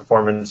using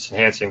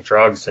performance-enhancing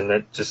drugs, and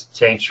it just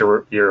changed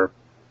your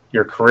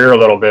career a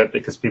little bit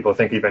because people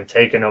think you've been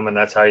taking them, and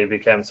that's how you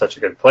became such a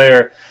good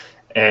player.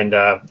 And,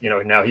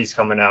 now he's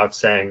coming out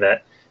saying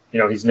that,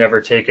 he's never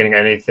taken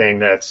anything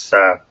that's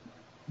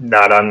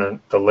not on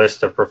the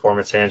list of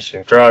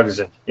performance-enhancing drugs.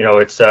 And,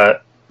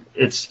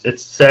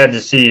 it's sad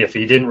to see if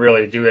he didn't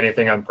really do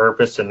anything on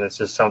purpose, and it's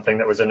just something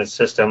that was in his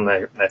system.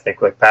 I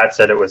think, like Pat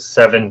said, it was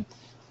 7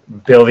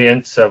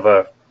 billionths of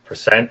a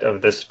 %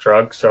 of this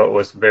drug, so it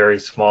was very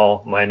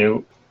small,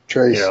 minute,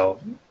 trace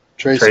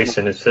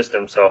in his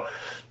system. So,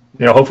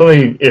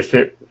 hopefully, if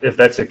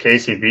that's the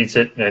case, he beats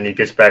it and he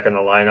gets back in the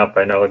lineup.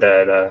 I know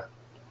that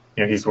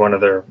he's one of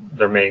their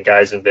main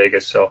guys in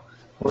Vegas, so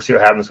we'll see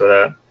what happens with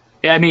that.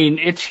 Yeah, I mean,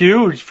 it's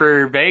huge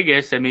for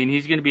Vegas. I mean,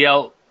 he's going to be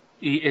out.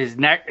 His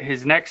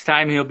next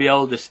time he'll be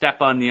able to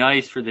step on the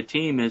ice for the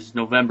team is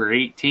November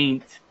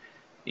 18th,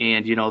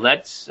 and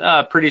that's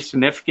pretty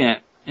significant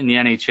in the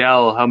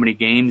NHL. How many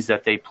games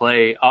that they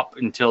play up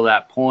until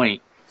that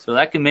point, so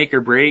that can make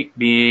or break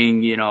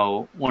being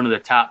one of the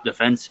top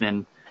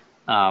defensemen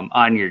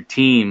on your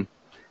team.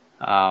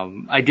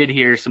 I did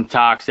hear some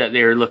talks that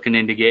they were looking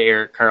into get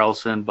Erik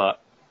Karlsson, but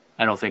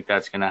I don't think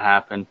that's going to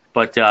happen.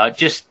 But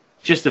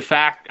just the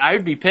fact, I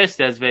would be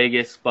pissed as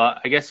Vegas, but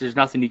I guess there's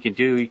nothing you can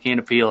do. You can't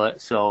appeal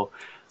it. So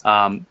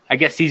I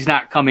guess he's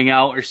not coming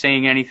out or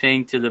saying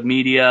anything to the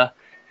media.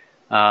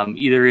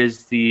 Either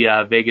is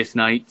the Vegas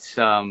Knights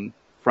front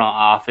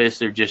office.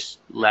 They're just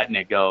letting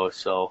it go.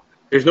 So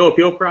there's no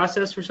appeal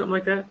process for something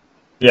like that?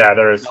 Yeah,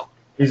 there is. No.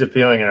 He's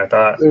appealing it, I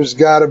thought. There's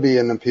got to be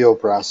an appeal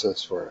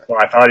process for it. Well,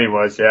 I thought he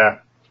was, yeah.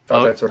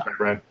 That's what I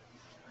read.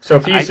 So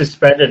if he's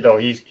suspended, though,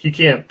 he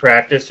can't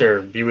practice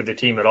or be with the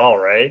team at all,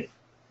 right?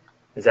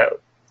 Is that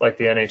like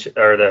the NHL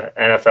or the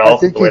NFL, I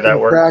think the way he that can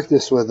works?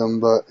 practice with them,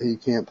 but he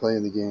can't play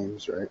in the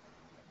games, right?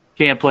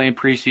 Can't play in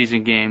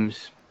preseason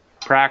games.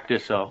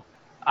 Practice, though.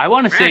 I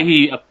want to say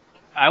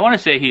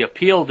he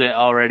appealed it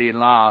already and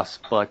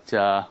lost, but that's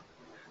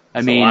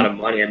a lot of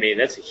money. I mean,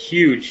 that's a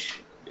huge.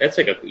 That's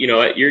like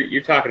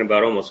you're talking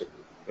about almost.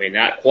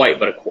 Not quite,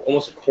 but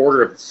almost a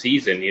quarter of the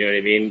season. You know what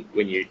I mean?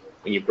 When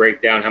you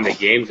break down how many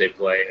games they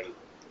play, and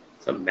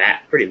it's a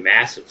pretty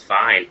massive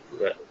fine.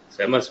 So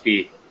that must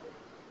be.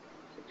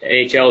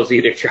 NHL is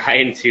either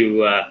trying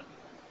to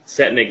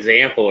set an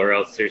example, or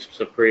else there's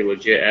some pretty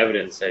legit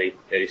evidence that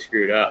he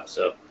screwed up.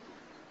 So,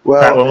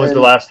 when was the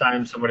last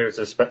time somebody was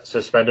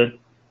suspended?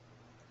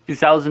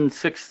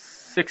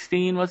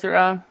 2016 was it,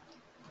 Ron?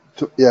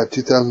 Yeah,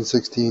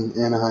 2016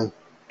 Anaheim.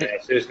 Yeah,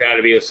 so there's got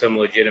to be some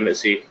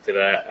legitimacy to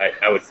that,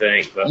 I would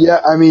think. But.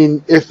 Yeah, I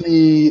mean, if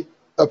he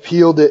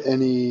appealed it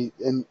and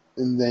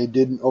they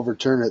didn't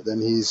overturn it,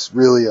 then he's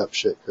really up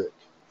shit creek.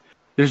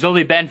 There's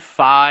only been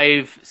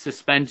 5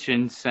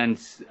 suspensions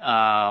since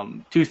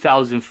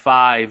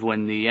 2005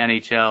 when the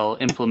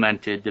NHL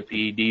implemented the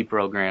PED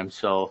program.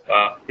 So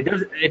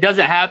it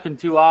doesn't happen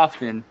too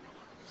often.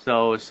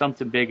 So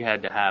something big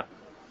had to happen.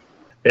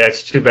 Yeah,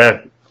 it's too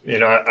bad.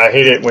 I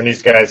hate it when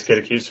these guys get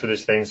accused for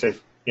these things.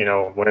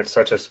 When it's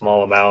such a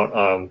small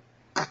amount,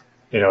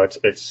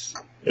 it's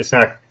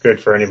not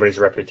good for anybody's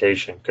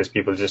reputation because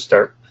people just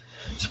start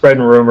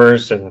spreading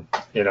rumors, and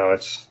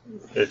it's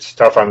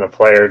tough on the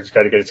player. He's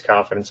got to get his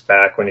confidence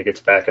back when he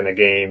gets back in the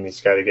game.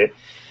 He's got to get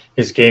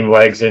his game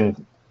legs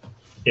in.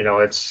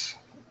 It's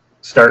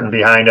starting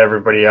behind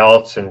everybody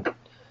else, and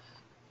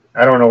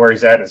I don't know where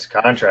he's at in his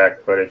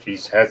contract, but if he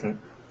hasn't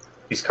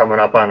he's coming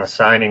up on a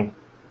signing.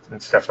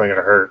 It's definitely going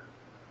to hurt.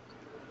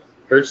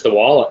 Hurts the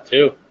wallet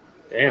too.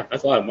 Damn,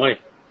 that's a lot of money.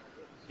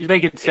 He's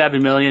making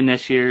 $7 million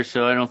this year,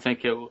 so I don't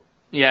think it.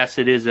 Yes,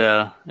 it is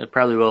it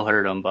probably will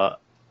hurt him,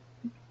 but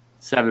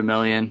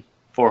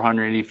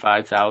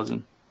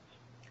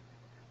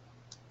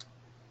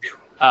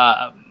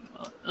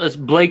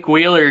 $7,485,000. Blake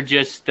Wheeler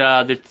just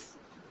the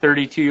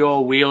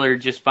 32-year-old Wheeler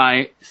just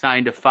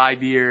signed a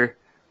 5-year,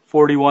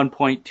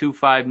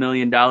 $41.25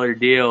 million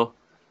deal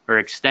or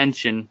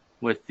extension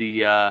with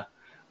the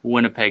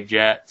Winnipeg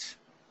Jets.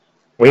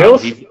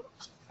 Wheels?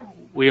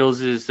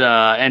 Wheels is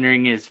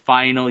entering his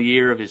final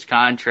year of his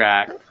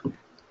contract.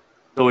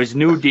 So his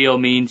new deal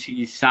means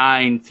he's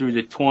signed through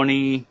the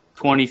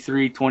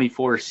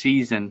 2023-24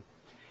 season.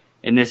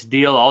 And this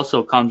deal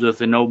also comes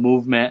with a no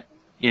movement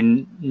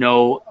and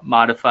no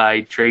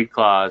modified trade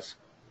clause.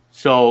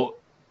 So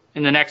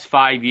in the next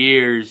 5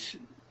 years,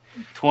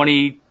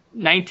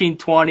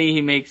 1920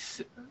 he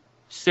makes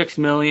 $6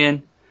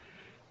 million,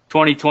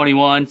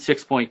 2021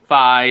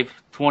 6.5,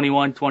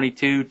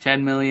 21-22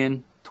 $10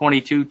 million,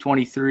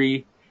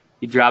 22-23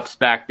 he drops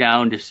back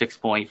down to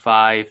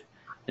 6.5,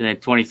 and then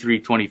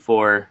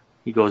 23-24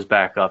 he goes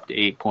back up to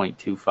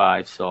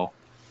 8.25. So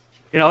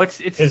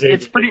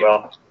it's pretty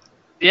well.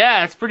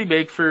 Yeah, it's pretty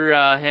big for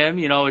him.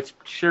 It's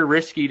sure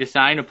risky to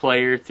sign a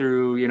player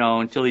through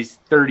until he's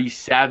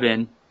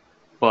 37.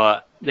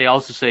 But they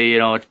also say,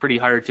 it's pretty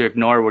hard to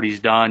ignore what he's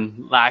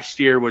done. Last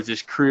year was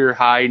his career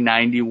high,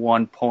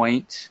 91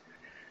 points.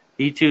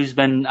 E2's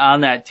been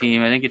on that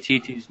team. I think it's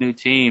E2's new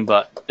team,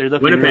 but they're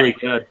looking really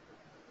good.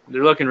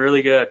 They're looking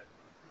really good.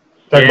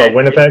 Talking about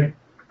Winnipeg?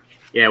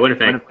 Yeah,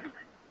 Winnipeg.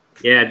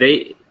 Yeah,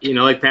 they,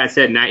 like Pat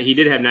said, he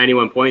did have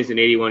 91 points in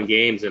 81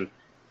 games. And,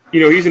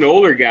 he's an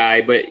older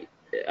guy, but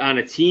on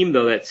a team,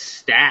 though, that's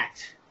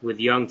stacked with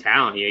young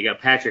talent. You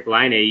got Patrick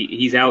Laine.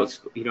 He's still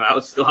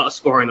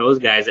outscoring those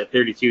guys at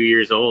 32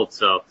 years old.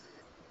 So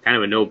kind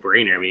of a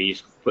no-brainer. I mean, you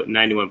just put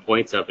 91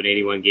 points up in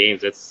 81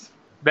 games. That's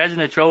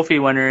Vezina Trophy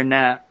winner in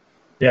that.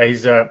 Yeah,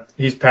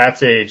 he's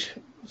Pat's age.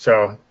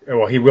 So,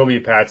 he will be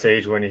Pat's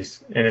age when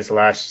he's in his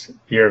last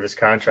year of his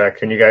contract.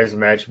 Can you guys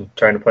imagine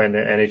trying to play in the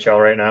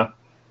NHL right now?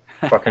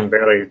 Fucking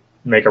barely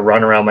make a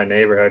run around my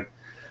neighborhood.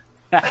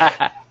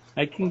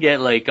 I can get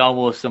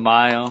almost a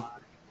mile.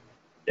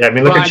 Yeah, I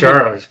mean, look at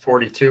Chara. He's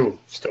 42,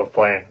 still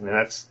playing. I mean,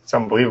 it's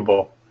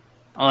unbelievable.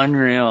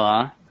 Unreal,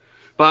 huh?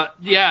 But,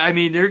 yeah, I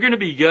mean, they're going to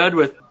be good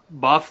with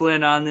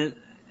Bufflin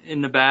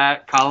in the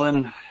back,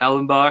 Colin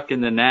Hellenbuck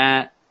in the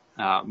net,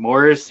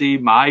 Morrissey,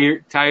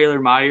 Tyler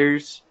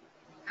Myers.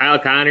 Kyle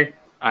Connor.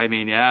 I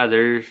mean, yeah,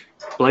 there's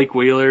Blake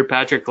Wheeler,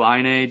 Patrick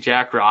Laine,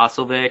 Jack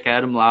Rosselvic,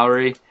 Adam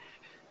Lowry,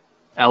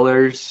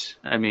 Ellers.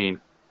 I mean,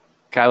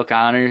 Kyle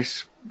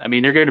Connors. I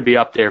mean, they're going to be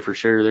up there for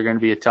sure. They're going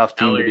to be a tough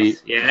team to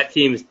beat. Yeah, that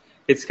team's –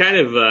 it's kind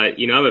of,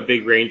 I'm a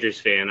big Rangers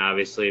fan,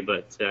 obviously,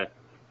 but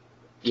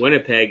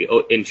Winnipeg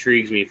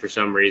intrigues me for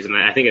some reason.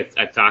 I think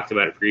I've talked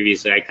about it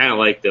previously. I kind of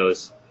like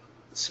those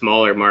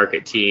smaller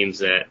market teams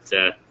that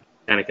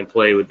kind of can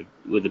play with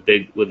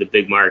the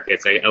big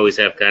markets. I always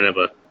have kind of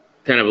a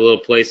little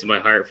place in my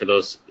heart for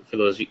those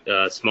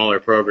smaller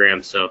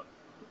programs. So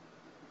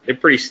they're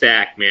pretty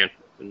stacked, man.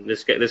 And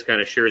this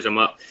kind of shores them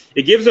up.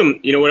 It gives them,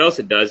 what else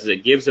it does is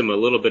it gives them a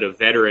little bit of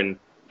veteran.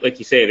 Like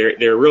you say,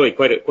 they're really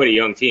quite a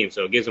young team,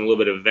 so it gives them a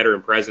little bit of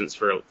veteran presence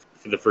for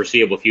the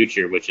foreseeable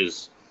future, which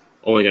is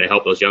only going to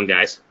help those young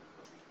guys.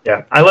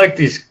 Yeah, I like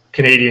these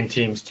Canadian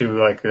teams too,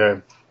 like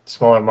the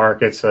smaller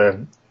markets,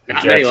 the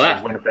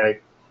Jets,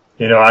 Winnipeg.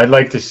 I'd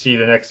like to see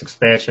the next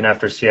expansion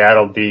after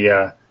Seattle be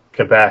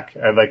Quebec.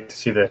 I'd like to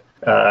see the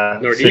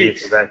city of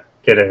Quebec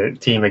get a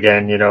team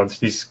again.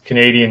 These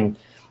Canadian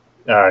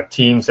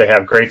teams, they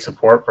have great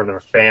support from their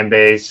fan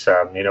base.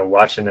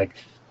 Watching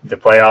the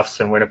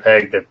playoffs in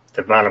Winnipeg, the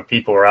amount of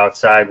people are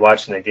outside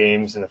watching the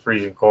games in the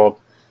freezing cold.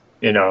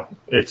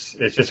 It's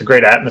just a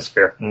great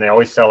atmosphere, and they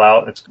always sell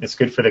out. It's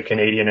good for the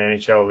Canadian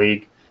NHL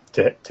League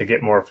to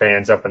get more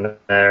fans up in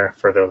there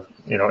for the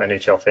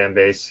NHL fan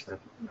base.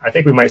 I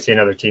think we might see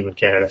another team in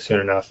Canada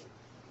soon enough.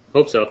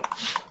 Hope so.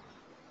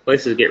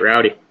 Places get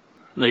rowdy.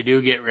 They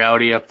do get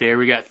rowdy up there.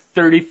 We got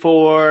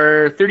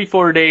 34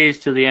 days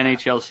till the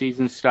NHL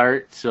season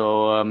starts,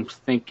 so I'm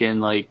thinking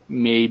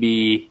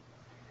maybe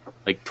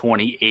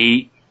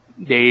 28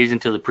 days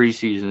until the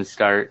preseason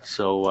starts.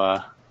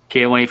 So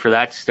can't wait for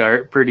that to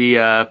start.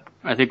 I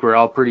think we're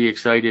all pretty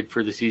excited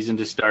for the season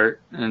to start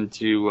and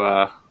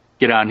to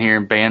get on here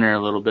and banter a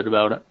little bit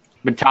about it.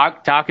 Been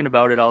talking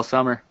about it all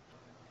summer.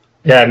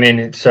 Yeah, I mean,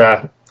 it's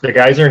the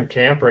guys are in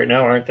camp right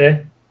now, aren't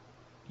they?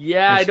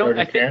 Yeah,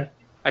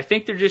 I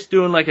think they're just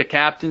doing a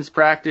captain's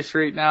practice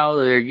right now.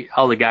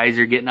 All the guys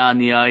are getting on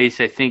the ice.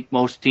 I think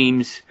most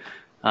teams,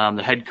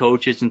 the head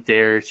coach isn't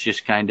there. It's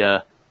just kind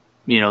of,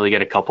 they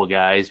get a couple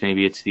guys.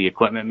 Maybe it's the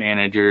equipment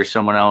manager,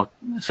 someone out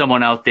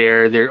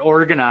there. They're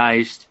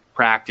organized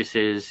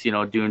practices,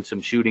 doing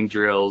some shooting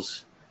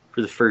drills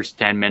for the first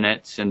 10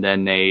 minutes, and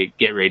then they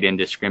get right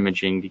into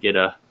scrimmaging to get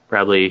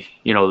probably,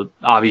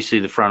 obviously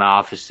the front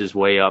office is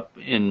way up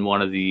in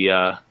one of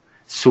the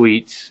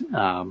suites.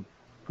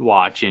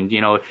 watching.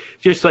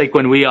 Just like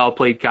when we all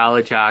played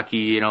college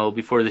hockey,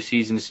 before the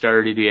season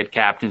started, we had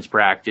captain's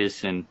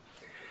practice, and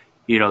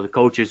the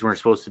coaches weren't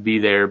supposed to be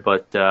there,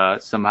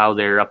 but somehow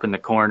they're up in the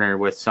corner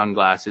with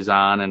sunglasses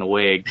on and a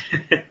wig,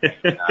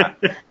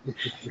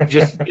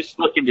 just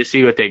looking to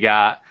see what they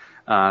got,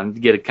 to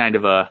get a kind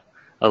of a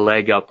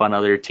leg up on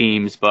other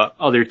teams. But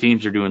other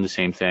teams are doing the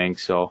same thing.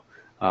 So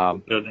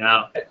no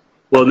doubt.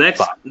 Well,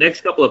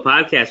 next couple of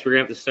podcasts, we're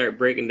gonna have to start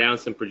breaking down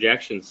some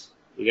projections.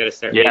 We got to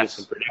start making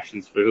some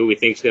predictions for who we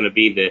think is going to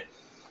be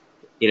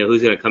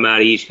who's going to come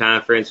out of each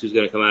conference, who's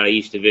going to come out of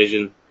each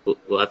division.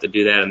 We'll have to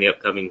do that in the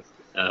upcoming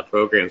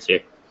programs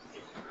here.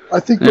 I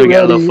think we're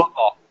ready.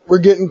 We're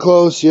getting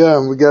close, yeah.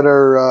 We got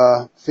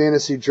our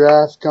fantasy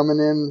draft coming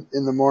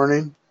in the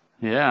morning.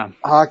 Yeah.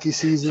 Hockey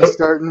season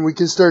starting. We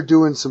can start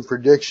doing some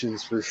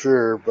predictions for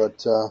sure,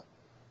 but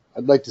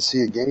I'd like to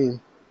see a game.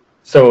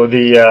 So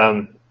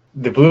the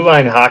Blue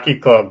Line Hockey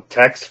Club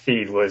text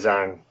feed was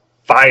on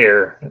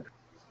fire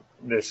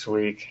this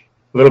week.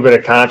 A little bit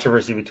of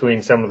controversy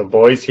between some of the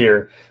boys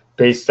here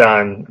based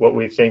on what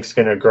we think is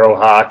going to grow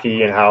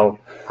hockey and how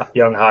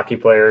young hockey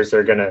players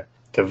are going to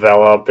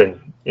develop,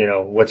 and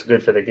what's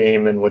good for the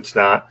game and what's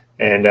not.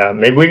 And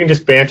maybe we can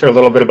just banter a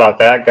little bit about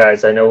that,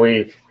 guys. I know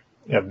we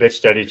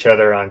bitched at each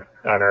other on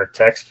our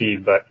text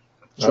feed, but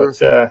sure.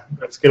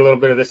 Let's get a little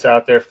bit of this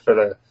out there for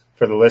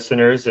the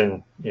listeners,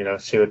 and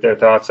see what their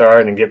thoughts are,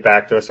 and then get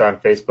back to us on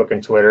Facebook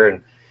and Twitter,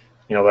 and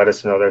let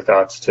us know their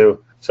thoughts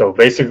too. So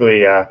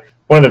basically,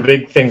 one of the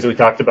big things we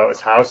talked about was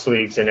house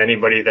leagues, and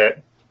anybody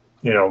that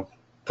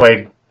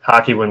played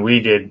hockey when we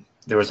did,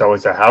 there was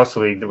always a house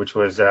league, which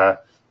was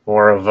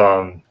more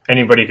of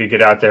anybody could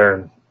get out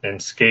there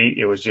and skate.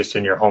 It was just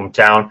in your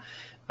hometown.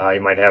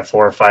 You might have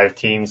 4 or 5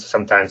 teams.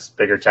 Sometimes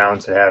bigger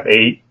towns that have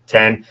 8,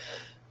 10,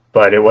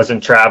 but it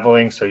wasn't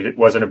traveling, so it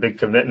wasn't a big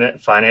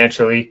commitment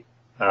financially.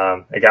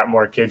 It got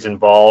more kids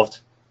involved,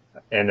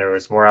 and there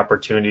was more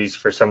opportunities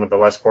for some of the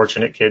less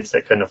fortunate kids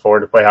that couldn't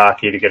afford to play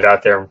hockey to get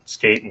out there and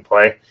skate and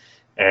play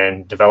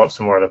and develop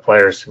some more of the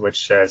players,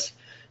 which has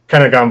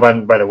kind of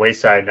gone by the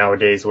wayside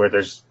nowadays, where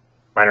there's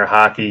minor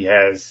hockey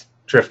has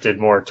drifted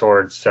more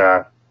towards,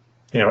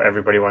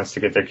 everybody wants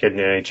to get their kid in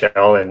the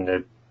NHL,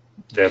 and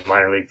the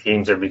minor league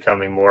teams are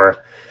becoming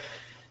more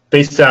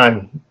based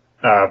on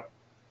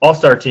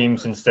all-star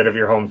teams instead of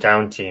your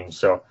hometown team.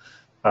 So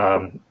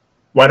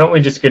why don't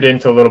we just get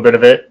into a little bit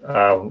of it?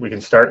 We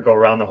can go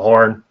around the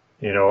horn.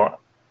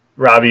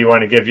 Robbie, you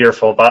want to give your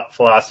full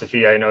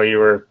philosophy? I know you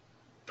were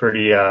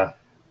pretty adamant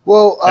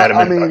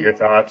about your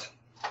thoughts.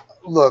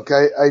 Look,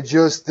 I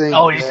just think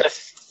he's a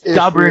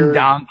stubborn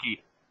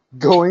donkey.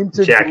 Going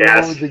to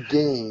Jackass. grow the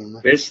game.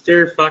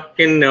 Mr.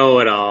 fucking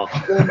know-it-all.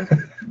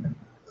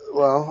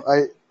 Well,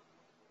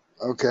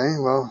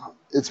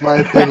 it's my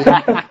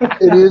opinion.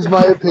 It is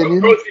my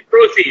opinion.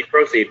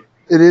 Proceed.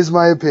 It is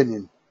my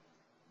opinion.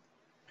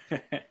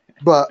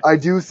 But I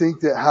do think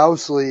that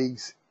house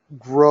leagues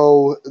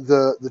grow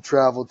the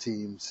travel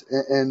teams,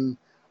 and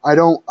I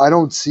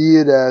don't see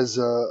it as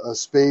a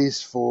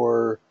space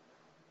for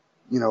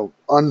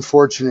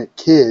unfortunate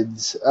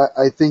kids.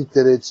 I think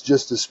that it's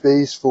just a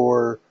space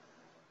for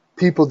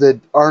people that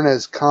aren't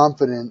as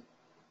confident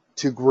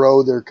to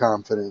grow their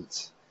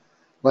confidence.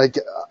 Like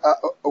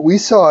we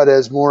saw it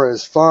as more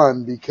as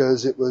fun,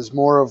 because it was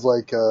more of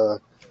like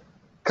a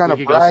kind of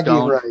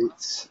bragging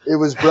rights. It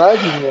was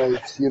bragging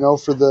rights,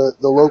 for the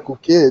local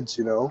kids,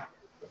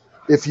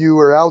 If you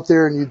were out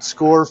there and you'd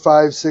score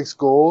 5, 6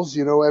 goals,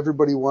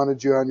 everybody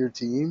wanted you on your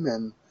team,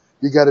 and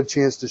you got a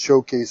chance to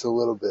showcase a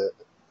little bit.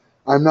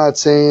 I'm not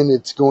saying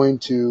it's going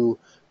to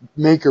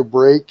make or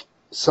break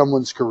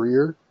someone's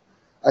career.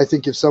 I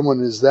think if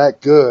someone is that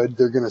good,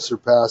 they're going to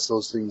surpass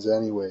those things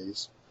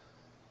anyways.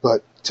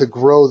 But to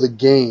grow the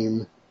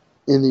game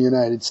in the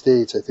United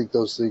States, I think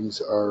those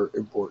things are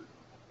important.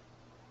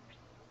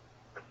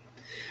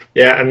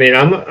 Yeah, I mean,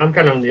 I'm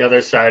kind of on the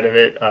other side of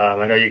it.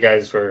 I know you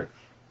guys were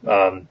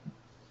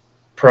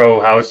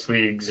pro house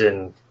leagues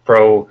and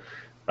pro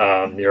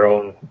your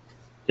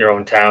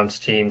own town's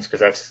teams, because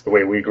that's the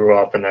way we grew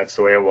up and that's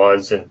the way it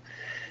was. And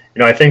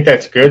I think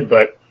that's good,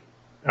 but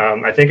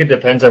I think it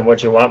depends on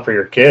what you want for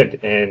your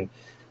kid. And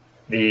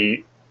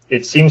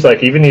it seems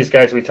like even these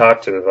guys we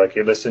talk to, like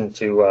you listen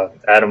to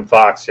Adam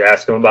Fox, you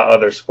ask them about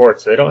other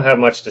sports, they don't have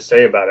much to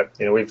say about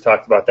it. We've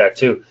talked about that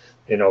too.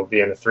 Being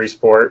a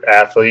 3-sport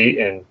athlete,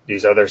 and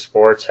these other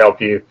sports help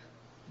you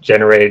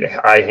generate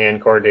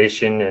eye-hand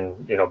coordination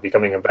and,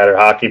 becoming a better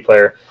hockey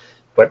player.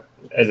 But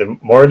as the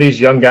more of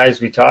these young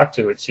guys we talk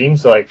to, it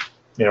seems like,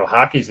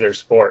 hockey's their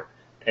sport.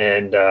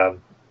 And,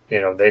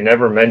 they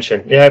never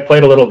mention, I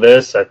played a little of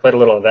this, I played a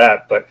little of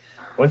that. But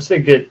once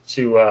they get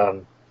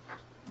to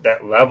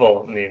that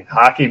level, I mean,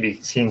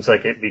 hockey seems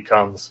like it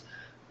becomes,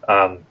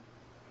 the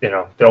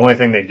only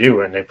thing they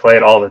do, and they play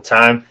it all the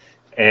time.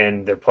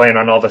 And they're playing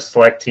on all the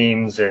select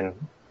teams and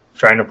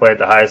trying to play at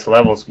the highest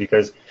levels,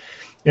 because,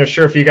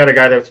 sure, if you got a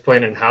guy that's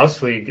playing in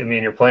house league, I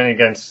mean, you're playing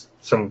against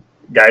some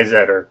guys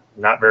that are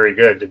not very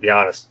good, to be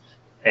honest.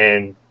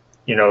 And,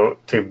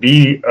 to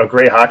be a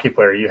great hockey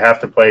player, you have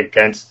to play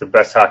against the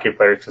best hockey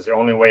players, because the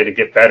only way to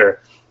get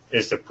better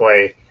is to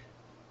play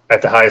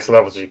at the highest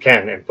levels you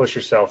can and push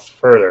yourself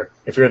further.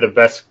 If you're the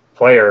best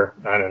player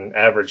on an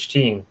average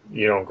team,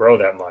 you don't grow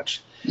that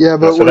much. Yeah,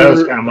 but so that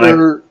was kind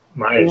of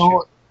my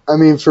issue. I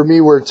mean, for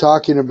me, we're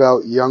talking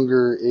about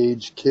younger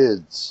age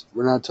kids.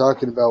 We're not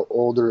talking about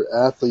older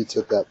athletes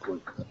at that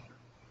point.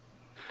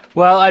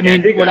 Well, I mean,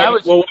 I think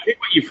what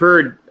you've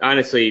heard,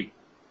 honestly,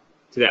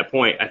 to that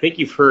point, I think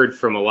you've heard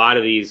from a lot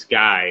of these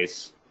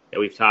guys that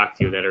we've talked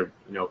to that are,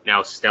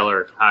 now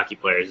stellar hockey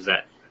players, is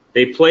that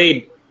they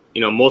played,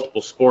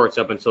 multiple sports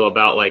up until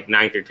about like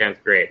 9th or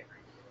 10th grade.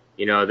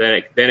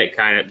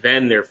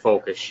 Then their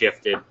focus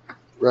shifted.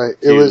 Right.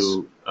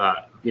 To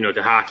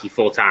hockey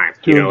full time.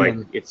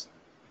 It's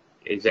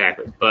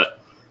exactly. But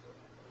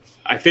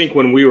I think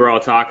when we were all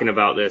talking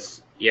about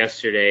this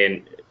yesterday,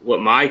 and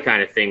what my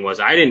kind of thing was,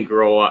 I didn't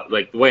grow up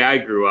like the way I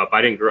grew up.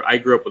 I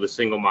grew up with a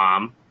single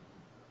mom,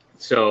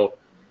 so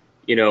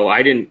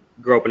I didn't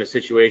grow up in a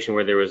situation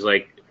where there was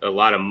like a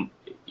lot of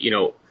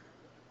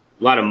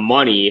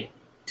money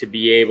to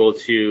be able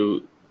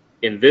to,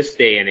 in this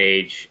day and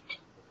age,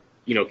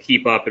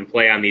 keep up and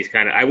play on these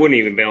kind of. I wouldn't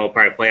even be able to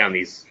probably play on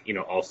these,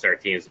 all-star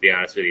teams, to be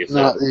honest with you. So,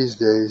 not these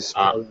days.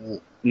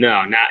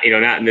 No, not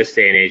in this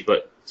day and age.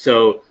 But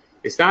so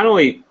it's not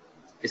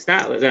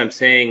that I'm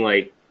saying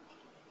like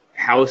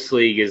house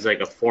league is like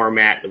a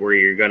format where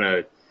you're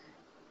gonna,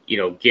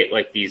 get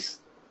like these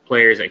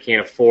players that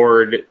can't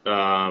afford,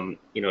 to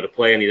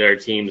play on these other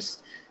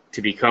teams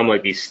to become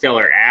like these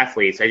stellar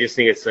athletes. I just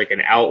think it's like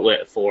an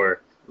outlet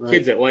for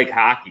kids that like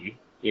hockey,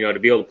 to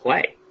be able to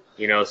play.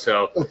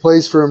 So a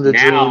place for him to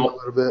dream a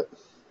little bit.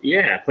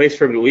 Yeah, a place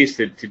for him at least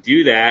to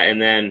do that.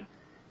 And then,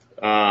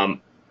 I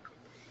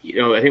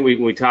think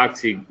when we talked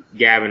to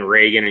Gavin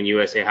Reagan and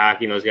USA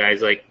Hockey and those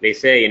guys, like they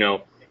say,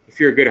 if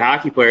you're a good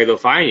hockey player, they'll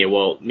find you.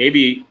 Well,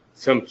 maybe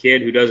some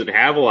kid who doesn't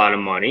have a lot of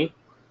money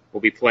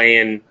will be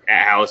playing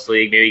at house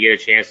league, maybe get a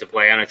chance to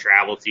play on a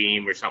travel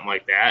team or something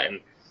like that. And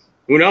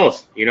who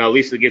knows, at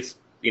least it gets,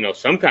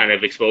 some kind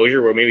of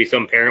exposure where maybe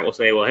some parent will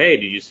say, well, hey,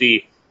 did you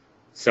see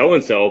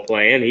so-and-so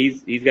playing?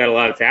 He's got a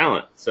lot of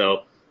talent.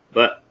 So,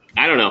 but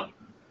I don't know.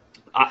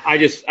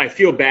 I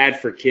feel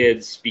bad for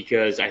kids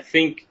because I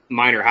think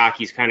minor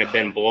hockey's kind of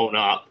been blown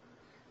up,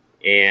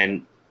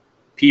 and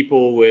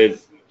people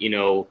with,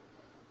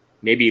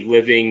 maybe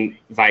living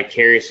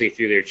vicariously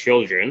through their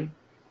children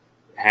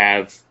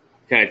have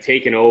kind of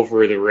taken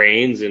over the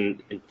reins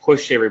and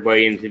pushed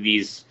everybody into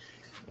these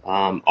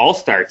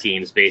all-star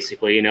teams,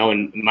 basically,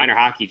 and minor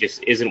hockey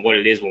just isn't what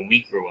it is when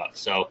we grew up.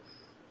 So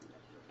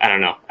I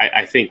don't know.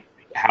 I think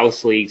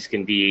house leagues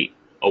can be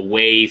a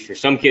way for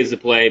some kids to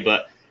play,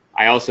 but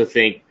I also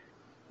think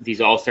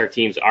these all-star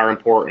teams are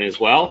important as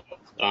well.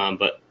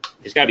 But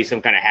there's got to be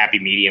some kind of happy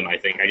medium, I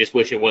think. I just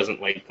wish it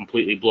wasn't like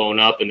completely blown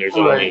up and there's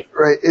only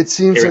It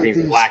seems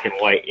everything's like black and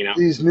white,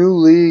 These new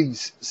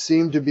leagues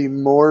seem to be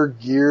more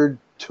geared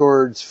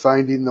towards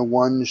finding the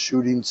one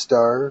shooting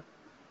star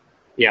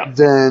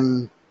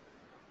than,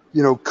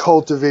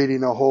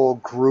 cultivating a whole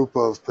group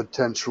of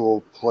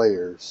potential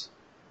players.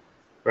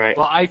 Right.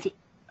 Well,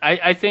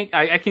 I think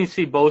I can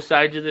see both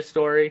sides of the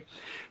story,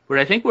 but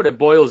I think what it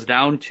boils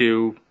down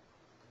to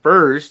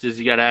first is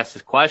you got to ask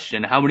this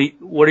question: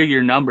 what are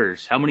your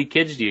numbers? How many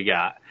kids do you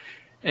got?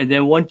 And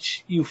then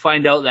once you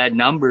find out that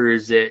number,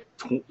 is it,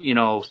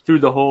 through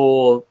the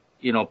whole,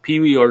 Pee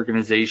Wee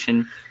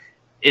organization,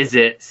 is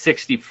it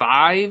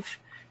 65?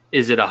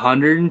 Is it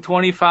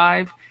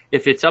 125?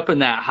 If it's up in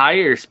that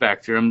higher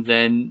spectrum,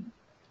 then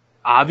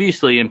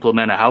obviously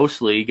implement a house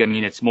league. I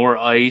mean, it's more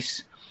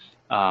ice.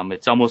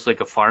 It's almost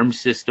like a farm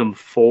system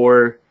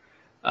for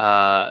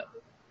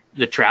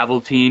the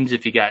travel teams.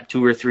 If you got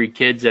 2 or 3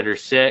 kids that are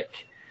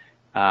sick,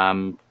 you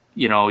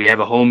have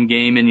a home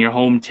game in your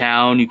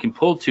hometown, you can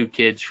pull 2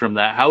 kids from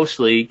that house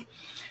league,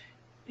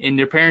 and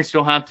their parents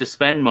don't have to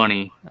spend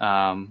money.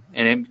 And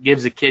it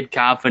gives a kid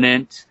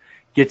confidence,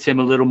 gets him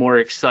a little more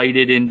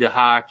excited into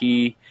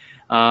hockey.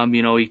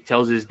 He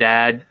tells his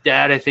dad,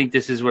 I think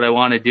this is what I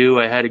want to do.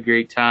 I had a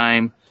great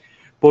time.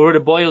 But what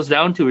it boils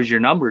down to is your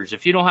numbers.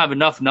 If you don't have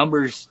enough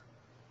numbers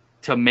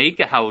to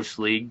make a house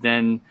league,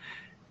 then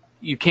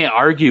you can't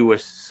argue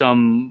with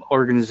some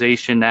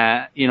organization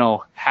that,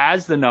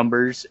 has the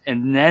numbers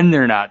and then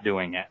they're not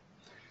doing it.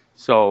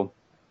 So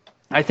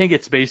I think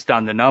it's based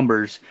on the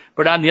numbers.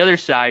 But on the other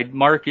side,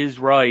 Mark is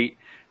right.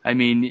 I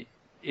mean,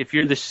 if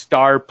you're the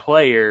star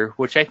player,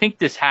 which I think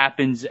this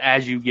happens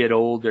as you get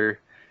older,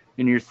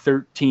 and you're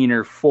 13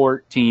 or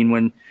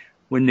 14,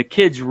 when the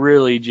kid's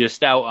really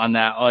just out on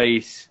that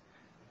ice.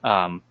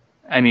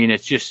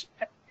 It's just,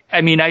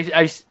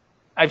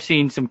 I've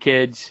seen some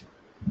kids,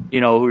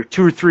 who are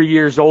 2 or 3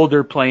 years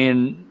older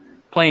playing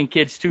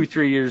kids 2 or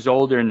 3 years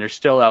older, and they're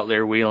still out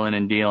there wheeling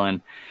and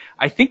dealing.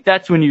 I think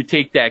that's when you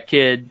take that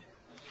kid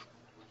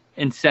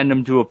and send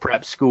them to a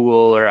prep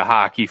school or a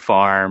hockey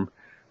farm.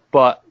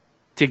 But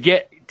to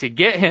get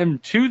him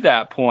to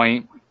that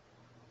point,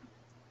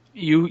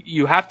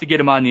 you have to get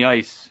him on the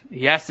ice.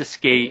 He has to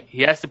skate.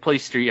 He has to play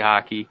street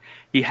hockey.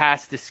 He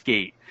has to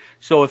skate.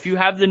 So if you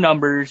have the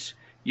numbers,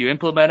 you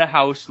implement a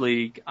house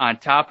league on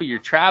top of your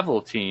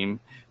travel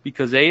team,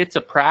 because it's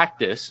a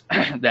practice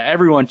that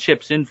everyone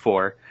chips in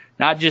for,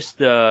 not just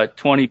the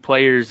 20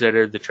 players that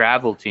are the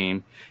travel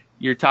team.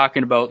 You're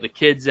talking about the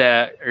kids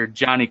or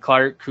Johnny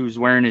Clark, who's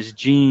wearing his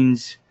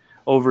jeans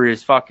over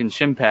his fucking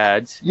shin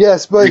pads.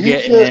 Yes, but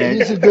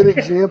he's a good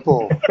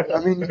example. I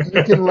mean,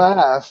 you can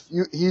laugh.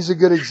 He's a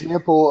good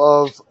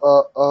example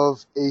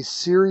of a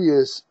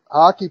serious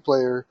hockey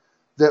player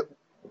that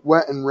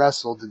went and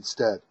wrestled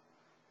instead.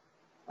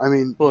 I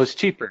mean, well, it's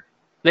cheaper.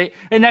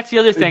 And that's the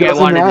other thing I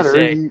wanted to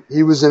say.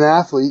 He was an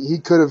athlete. He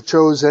could have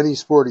chose any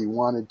sport he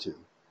wanted to.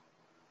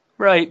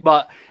 Right,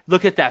 but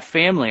look at that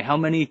family. How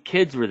many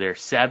kids were there?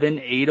 7,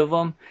 8 of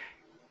them?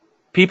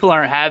 People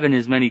aren't having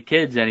as many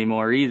kids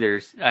anymore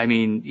either. I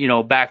mean,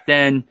 back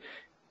then,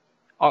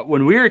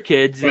 when we were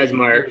kids,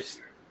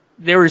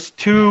 there was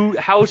 2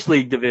 house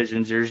league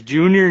divisions. There's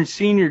junior and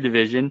senior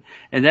division,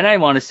 and then I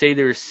want to say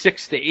there was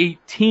 6 to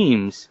 8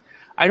 teams.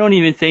 I don't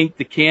even think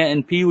the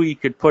Canton Pee Wee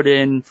could put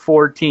in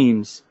 4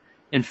 teams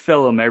and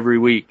fill them every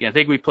week. I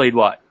think we played,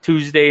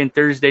 Tuesday and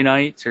Thursday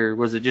nights, or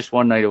was it just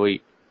one night a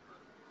week?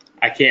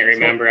 I can't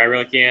remember. I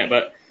really can't,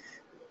 but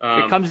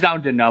it comes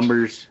down to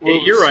numbers.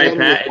 You're right,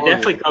 Pat. It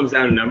definitely comes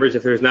down to numbers.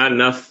 If there's not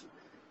enough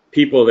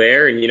people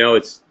there, and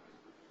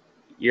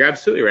you're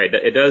absolutely right.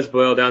 It does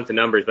boil down to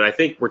numbers. But I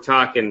think we're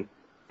talking.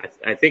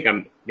 I think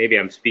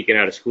I'm speaking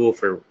out of school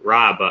for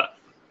Rob, but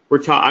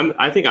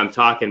I think I'm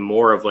talking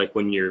more of like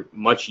when you're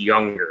much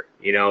younger.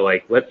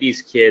 Like let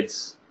these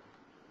kids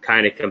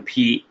kind of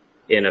compete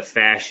in a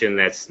fashion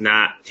that's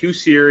not too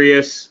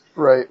serious.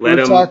 Right. Let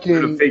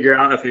them figure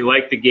out if they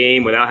like the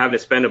game without having to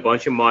spend a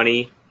bunch of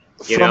money,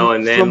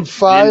 and then from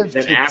 5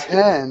 to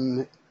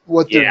 10,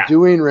 what they're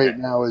doing right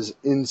now is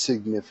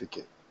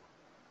insignificant,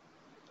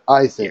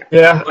 I think.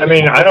 Yeah, I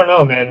mean, I don't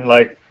know, man.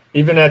 Like,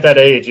 even at that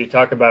age, you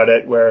talk about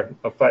it where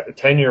a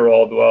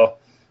 10-year-old, well,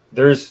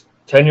 there's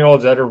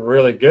 10-year-olds that are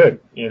really good,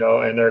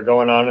 and they're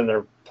going on and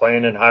they're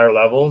playing in higher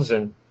levels,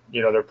 and,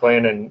 they're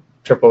playing in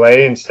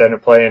AAA instead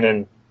of playing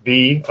in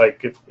B.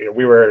 Like, if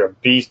we were at a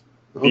B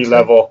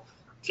level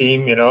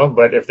team,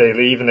 but if they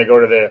leave and they go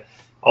to the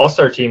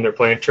All-Star team, they're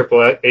playing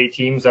AAA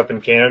teams up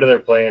in Canada. They're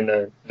playing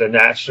the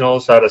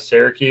Nationals out of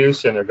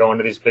Syracuse, and they're going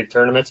to these big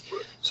tournaments.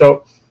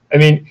 So, I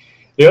mean,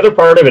 the other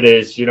part of it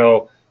is,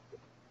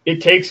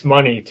 it takes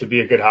money to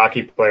be a good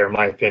hockey player, in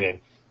my opinion.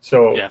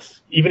 So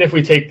even if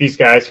we take these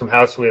guys from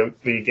House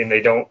League and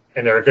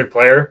they're a good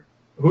player,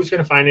 who's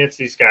going to finance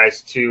these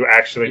guys to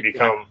actually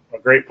become a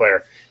great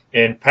player?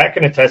 And Pat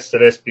can attest to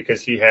this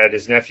because he had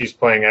his nephews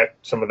playing at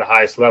some of the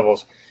highest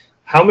levels.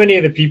 How many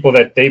of the people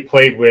that they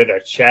played with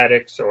at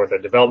Shattuck's or the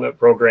development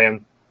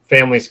program,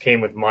 families came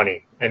with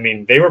money? I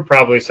mean, they were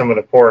probably some of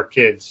the poorer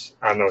kids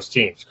on those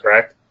teams,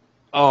 correct?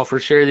 Oh, for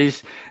sure.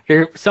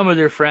 Some of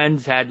their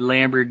friends had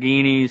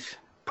Lamborghinis,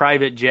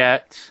 private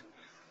jets,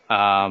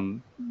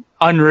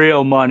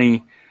 unreal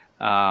money.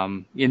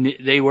 And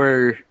they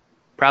were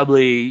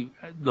probably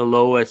the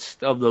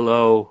lowest of the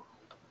low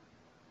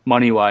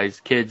money-wise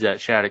kids at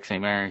Shattuck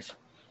St. Mary's.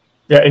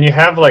 Yeah, and you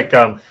have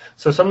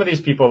so some of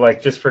these people,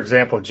 like just for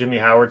example, Jimmy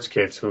Howard's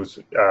kids, who's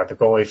the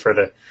goalie for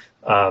the,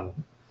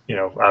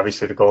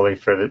 obviously the goalie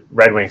for the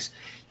Red Wings.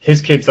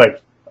 His kid's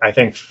I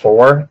think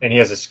 4, and he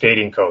has a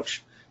skating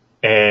coach,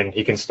 and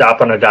he can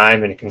stop on a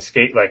dime and he can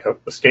skate like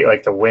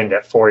the wind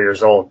at 4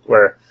 years old.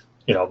 Where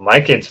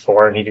my kid's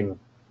 4 and he can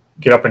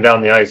get up and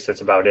down the ice. That's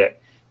about it.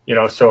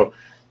 So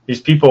these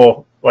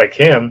people like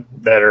him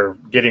that are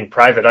getting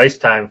private ice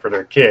time for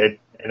their kid,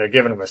 and they're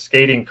giving him a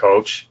skating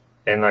coach.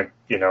 And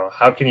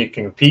how can you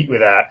compete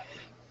with that?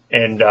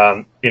 And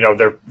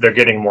they're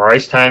getting more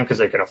ice time because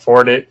they can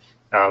afford it.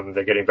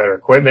 They're getting better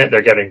equipment.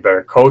 They're getting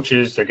better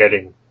coaches. They're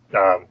getting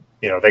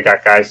they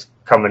got guys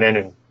coming in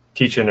and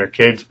teaching their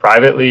kids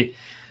privately.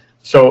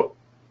 So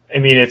I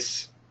mean,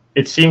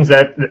 it seems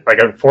that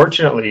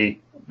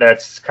unfortunately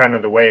that's kind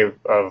of the way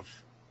of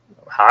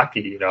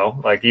hockey.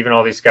 Even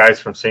all these guys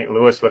from St.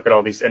 Louis. Look at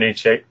all these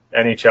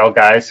NHL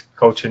guys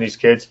coaching these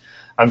kids.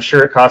 I'm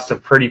sure it costs a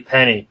pretty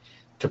penny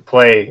to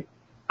play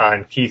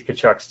on Keith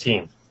Kachuk's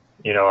team.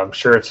 I'm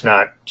sure it's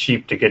not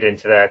cheap to get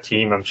into that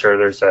team. I'm sure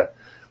there's a,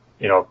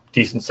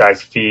 decent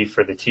sized fee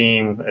for the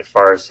team as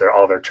far as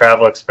all their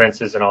travel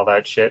expenses and all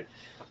that shit.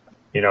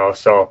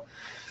 So,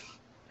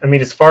 I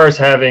mean, as far as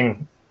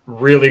having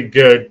really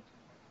good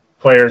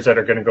players that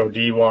are going to go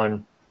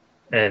D1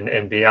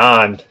 and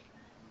beyond,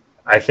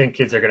 I think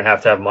kids are going to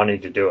have money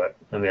to do it.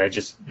 I mean,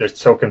 they're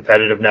so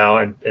competitive now,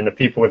 and the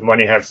people with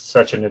money have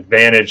such an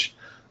advantage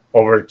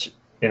over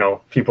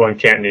people in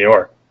Canton, New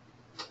York.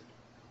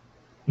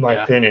 My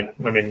opinion.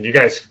 I mean, you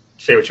guys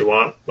say what you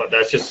want, but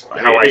that's just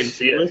how I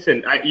see it.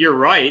 Listen, you're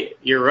right.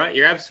 You're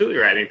absolutely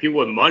right. I mean, people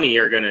with money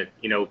are going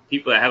to,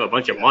 people that have a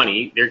bunch of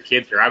money, their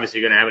kids are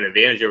obviously going to have an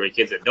advantage over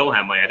kids that don't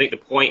have money. I think the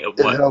point of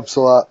what... It helps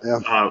a lot,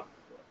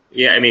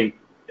 yeah. I mean,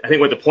 I think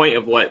what the point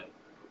of what,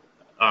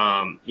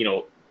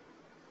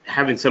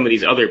 having some of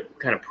these other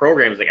kind of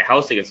programs like a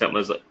house league and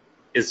something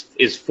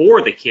is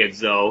for the kids,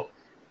 though,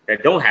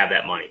 that don't have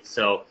that money.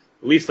 So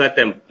at least let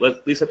them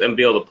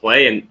be able to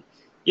play. And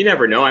you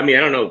never know. I mean, I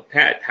don't know,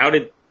 Pat, how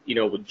did,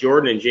 with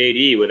Jordan and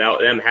JD, without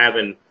them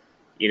having,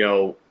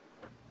 a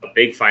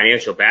big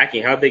financial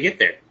backing. How'd they get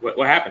there?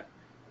 What happened?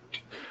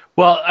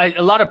 Well,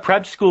 a lot of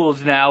prep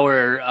schools now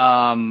are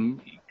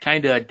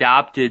kind of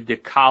adopted the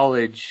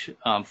college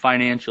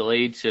financial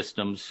aid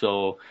system.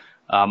 So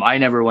I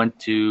never went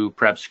to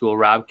prep school.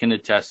 Rob can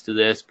attest to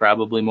this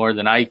probably more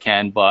than I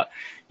can, but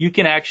you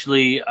can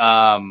actually,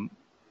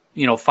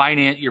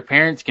 finance, your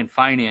parents can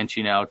finance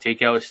you now,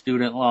 take out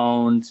student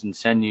loans and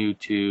send you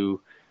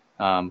to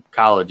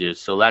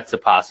colleges. So that's a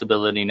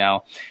possibility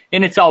now.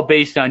 And it's all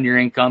based on your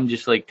income,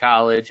 just like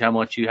college, how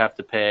much you have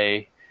to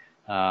pay,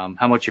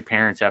 how much your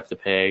parents have to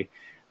pay,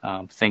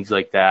 things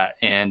like that.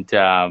 And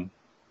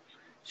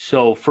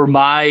so for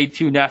my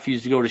two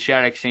nephews to go to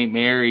Shattuck St.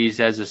 Mary's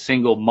as a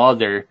single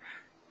mother,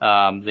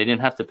 they didn't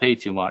have to pay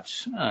too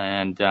much.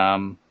 And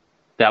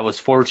that was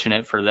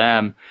fortunate for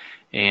them.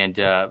 And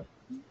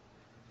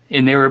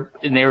they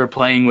were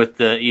playing with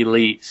the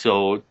elite.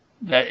 So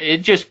it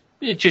just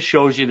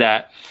shows you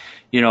that,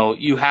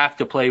 you have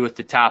to play with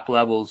the top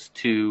levels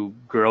to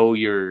grow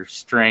your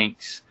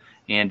strengths.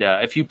 And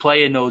if you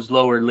play in those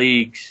lower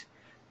leagues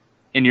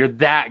and you're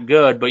that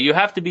good, but you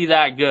have to be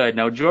that good.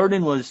 Now,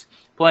 Jordan was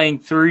playing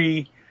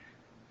he's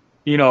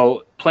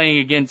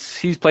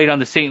played on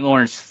the St.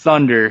 Lawrence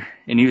Thunder,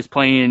 and he was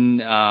playing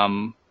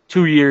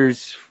 2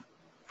 years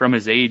from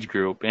his age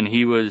group, and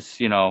he was,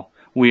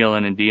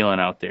 wheeling and dealing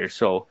out there.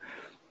 So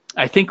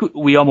I think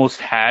we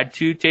almost had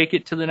to take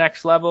it to the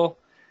next level.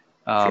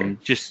 Sure.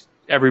 Just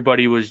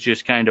everybody was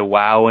just kind of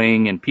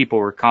wowing, and people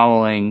were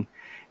calling.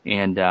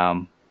 And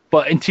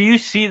but until you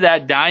see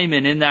that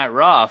diamond in that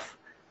rough,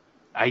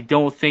 I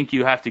don't think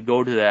you have to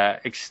go to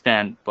that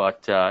extent.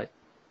 But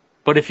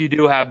if you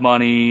do have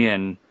money,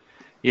 and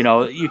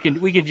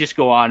we can just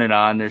go on and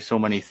on. There's so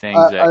many things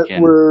I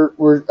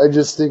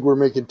just think we're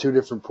making two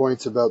different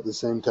points about the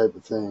same type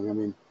of thing. I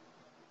mean,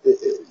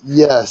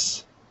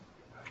 yes.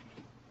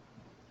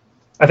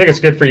 I think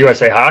it's good for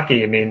USA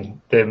Hockey. I mean,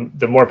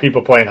 the more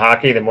people playing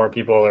hockey, the more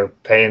people are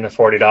paying the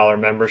 $40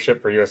 membership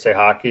for USA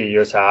Hockey.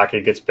 USA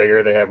Hockey gets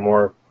bigger. They have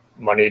more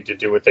money to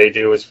do what they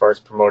do as far as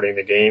promoting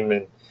the game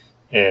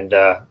and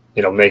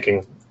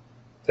making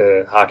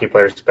the hockey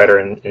players better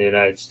in the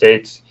United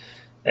States.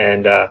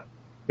 And,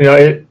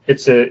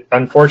 it's an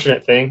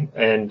unfortunate thing.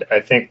 And I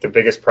think the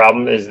biggest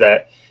problem is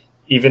that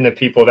even the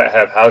people that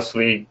have house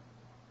league,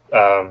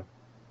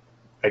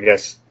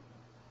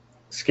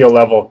 skill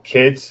level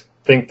kids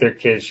think their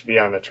kids should be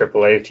on the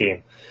AAA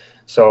team.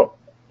 So,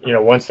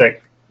 once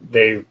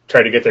they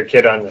try to get their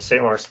kid on the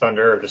St. Lawrence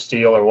Thunder or the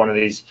Steel or one of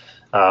these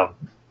not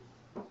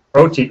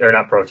pro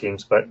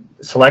teams, but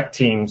select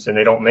teams, and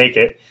they don't make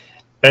it,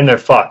 then they're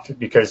fucked,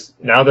 because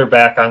now they're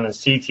back on the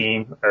C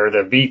team or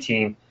the B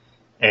team,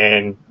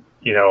 and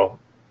they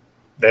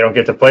don't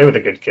get to play with the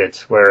good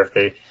kids. Where if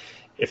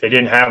they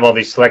didn't have all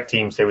these select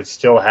teams, they would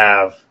still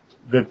have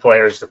good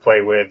players to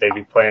play with. They'd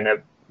be playing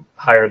at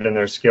higher than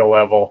their skill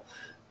level,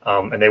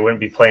 and they wouldn't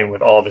be playing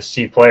with all the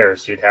C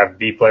players. You'd have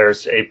B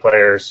players, A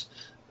players,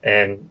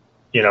 and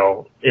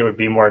it would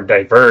be more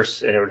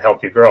diverse, and it would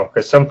help you grow,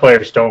 because some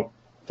players don't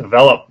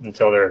develop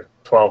until they're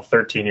 12,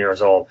 13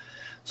 years old.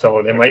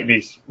 So they might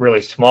be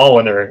really small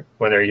when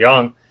they're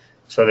young,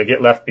 so they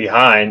get left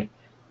behind,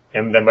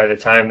 and then by the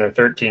time they're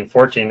 13,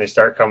 14, they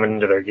start coming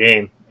into their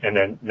game, and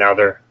then now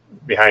they're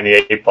behind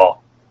the 8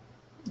 ball.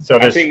 So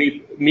I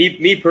think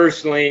me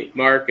personally,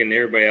 Mark, and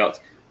everybody else,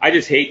 I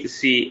just hate to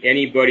see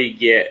anybody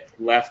get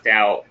left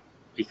out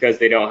because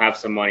they don't have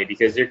some money,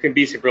 because there can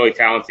be some really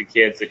talented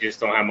kids that just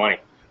don't have money.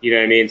 You know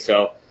what I mean?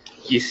 So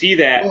you see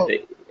that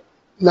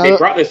they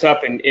brought this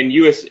up in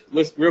US.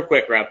 Listen, real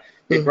quick, Rob.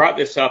 They brought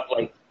this up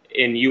like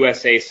in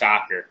USA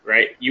Soccer,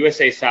 right?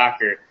 USA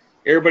Soccer.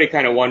 Everybody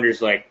kind of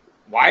wonders, like,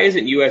 why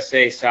isn't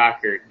USA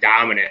Soccer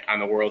dominant on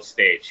the world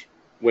stage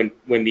when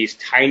these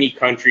tiny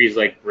countries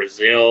like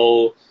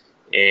Brazil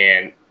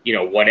and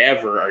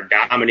whatever are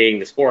dominating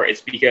the sport?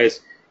 It's because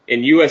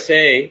in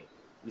USA,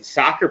 the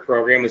soccer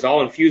program is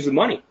all infused with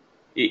money.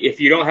 If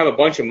you don't have a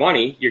bunch of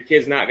money, your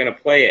kid's not going to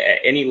play at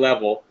any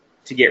level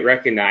to get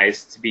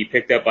recognized to be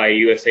picked up by a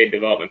USA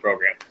development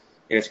program.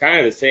 And it's kind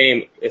of the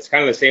same. It's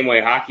kind of the same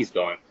way hockey's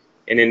going.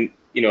 And in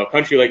a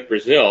country like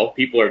Brazil,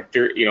 people are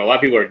dirt. A lot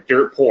of people are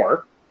dirt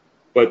poor,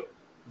 but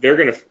they're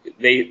gonna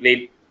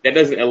that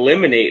doesn't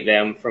eliminate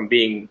them from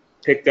being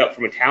picked up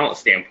from a talent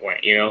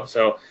standpoint.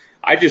 So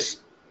I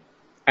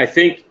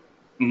think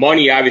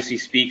money obviously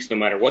speaks no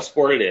matter what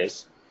sport it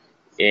is,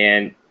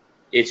 and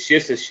it's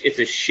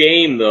a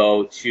shame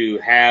though to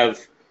have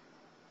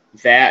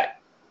that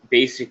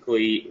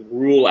basically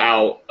rule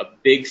out a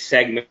big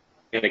segment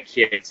of the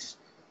kids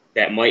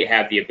that might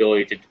have the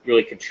ability to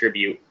really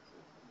contribute,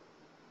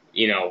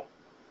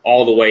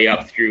 all the way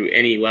up through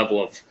any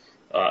level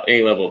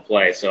of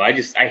play. So I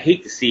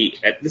hate to see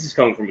that. This is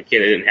coming from a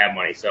kid that didn't have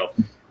money, so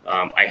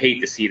I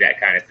hate to see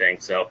that kind of thing.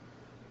 So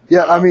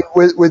yeah, I mean,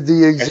 with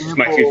the example,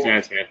 that's my 2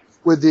 cents, man.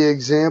 With the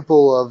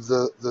example of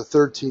the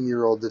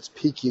 13-year-old that's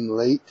peaking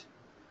late,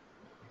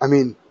 I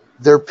mean,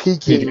 they're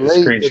peaking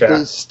late, but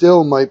they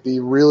still might be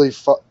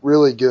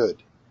really good.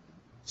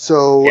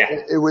 So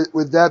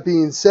with that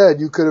being said,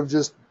 you could have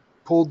just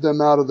pulled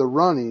them out of the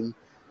running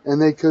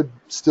and they could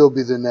still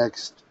be the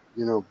next,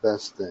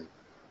 best thing.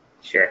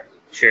 Sure.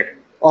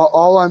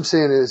 All I'm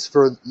saying is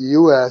for the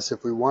U.S.,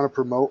 if we want to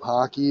promote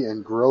hockey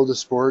and grow the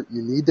sport,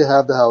 you need to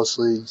have the house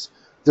leagues.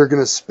 They're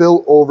going to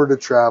spill over to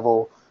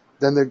travel.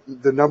 Then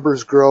the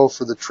numbers grow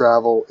for the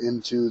travel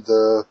into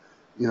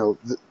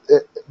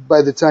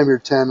by the time you're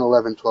 10,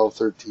 11, 12,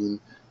 13,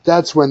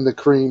 that's when the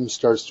cream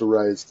starts to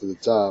rise to the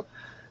top,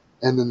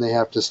 and then they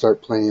have to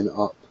start playing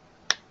up.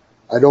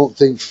 I don't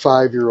think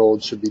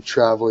 5-year-olds should be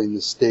traveling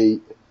the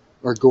state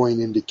or going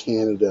into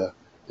Canada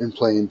and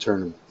playing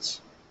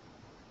tournaments.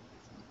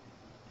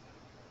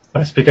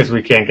 That's because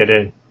we can't get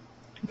in.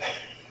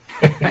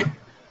 That's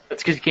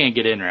because you can't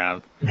get in,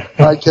 Rob.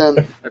 I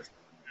can.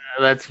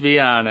 Let's be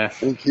honest.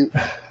 Thank you.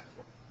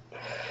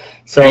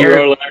 So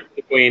You're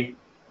the queen.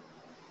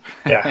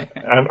 Yeah,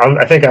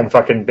 I think I'm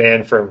fucking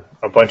banned from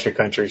a bunch of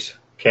countries,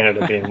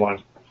 Canada being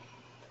one.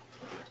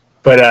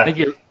 But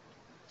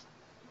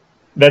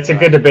that's a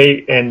good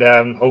debate,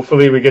 and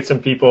hopefully we get some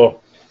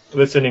people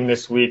listening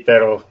this week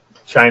that'll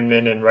chime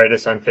in and write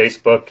us on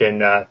Facebook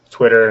and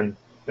Twitter and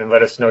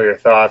let us know your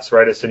thoughts.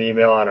 Write us an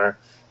email on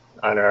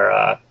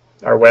our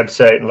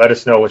website and let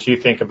us know what you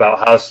think about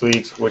house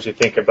leagues, what you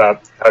think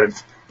about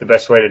the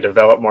best way to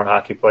develop more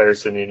hockey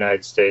players in the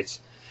United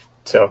States.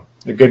 So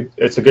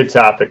it's a good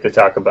topic to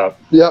talk about.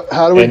 Yep.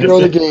 How do we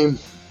grow the game?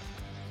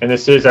 And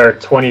this is our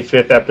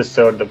 25th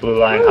episode of the Blue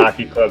Line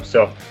Hockey Club.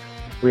 So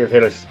we have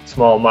hit a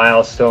small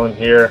milestone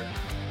here,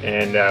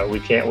 and we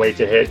can't wait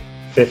to hit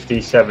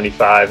 50,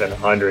 75, and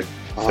 100.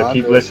 So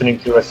keep listening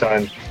to us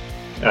on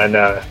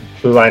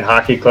Blue Line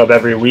Hockey Club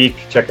every week.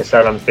 Check us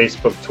out on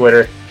Facebook,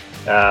 Twitter,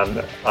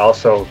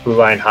 also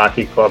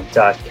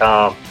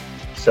BlueLineHockeyClub.com.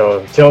 So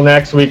until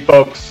next week,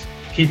 folks,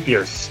 keep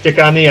your stick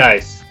on the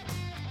ice.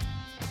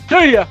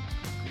 See ya.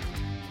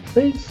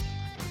 Peace.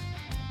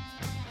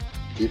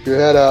 Keep your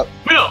head up.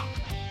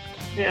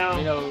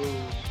 Yeah.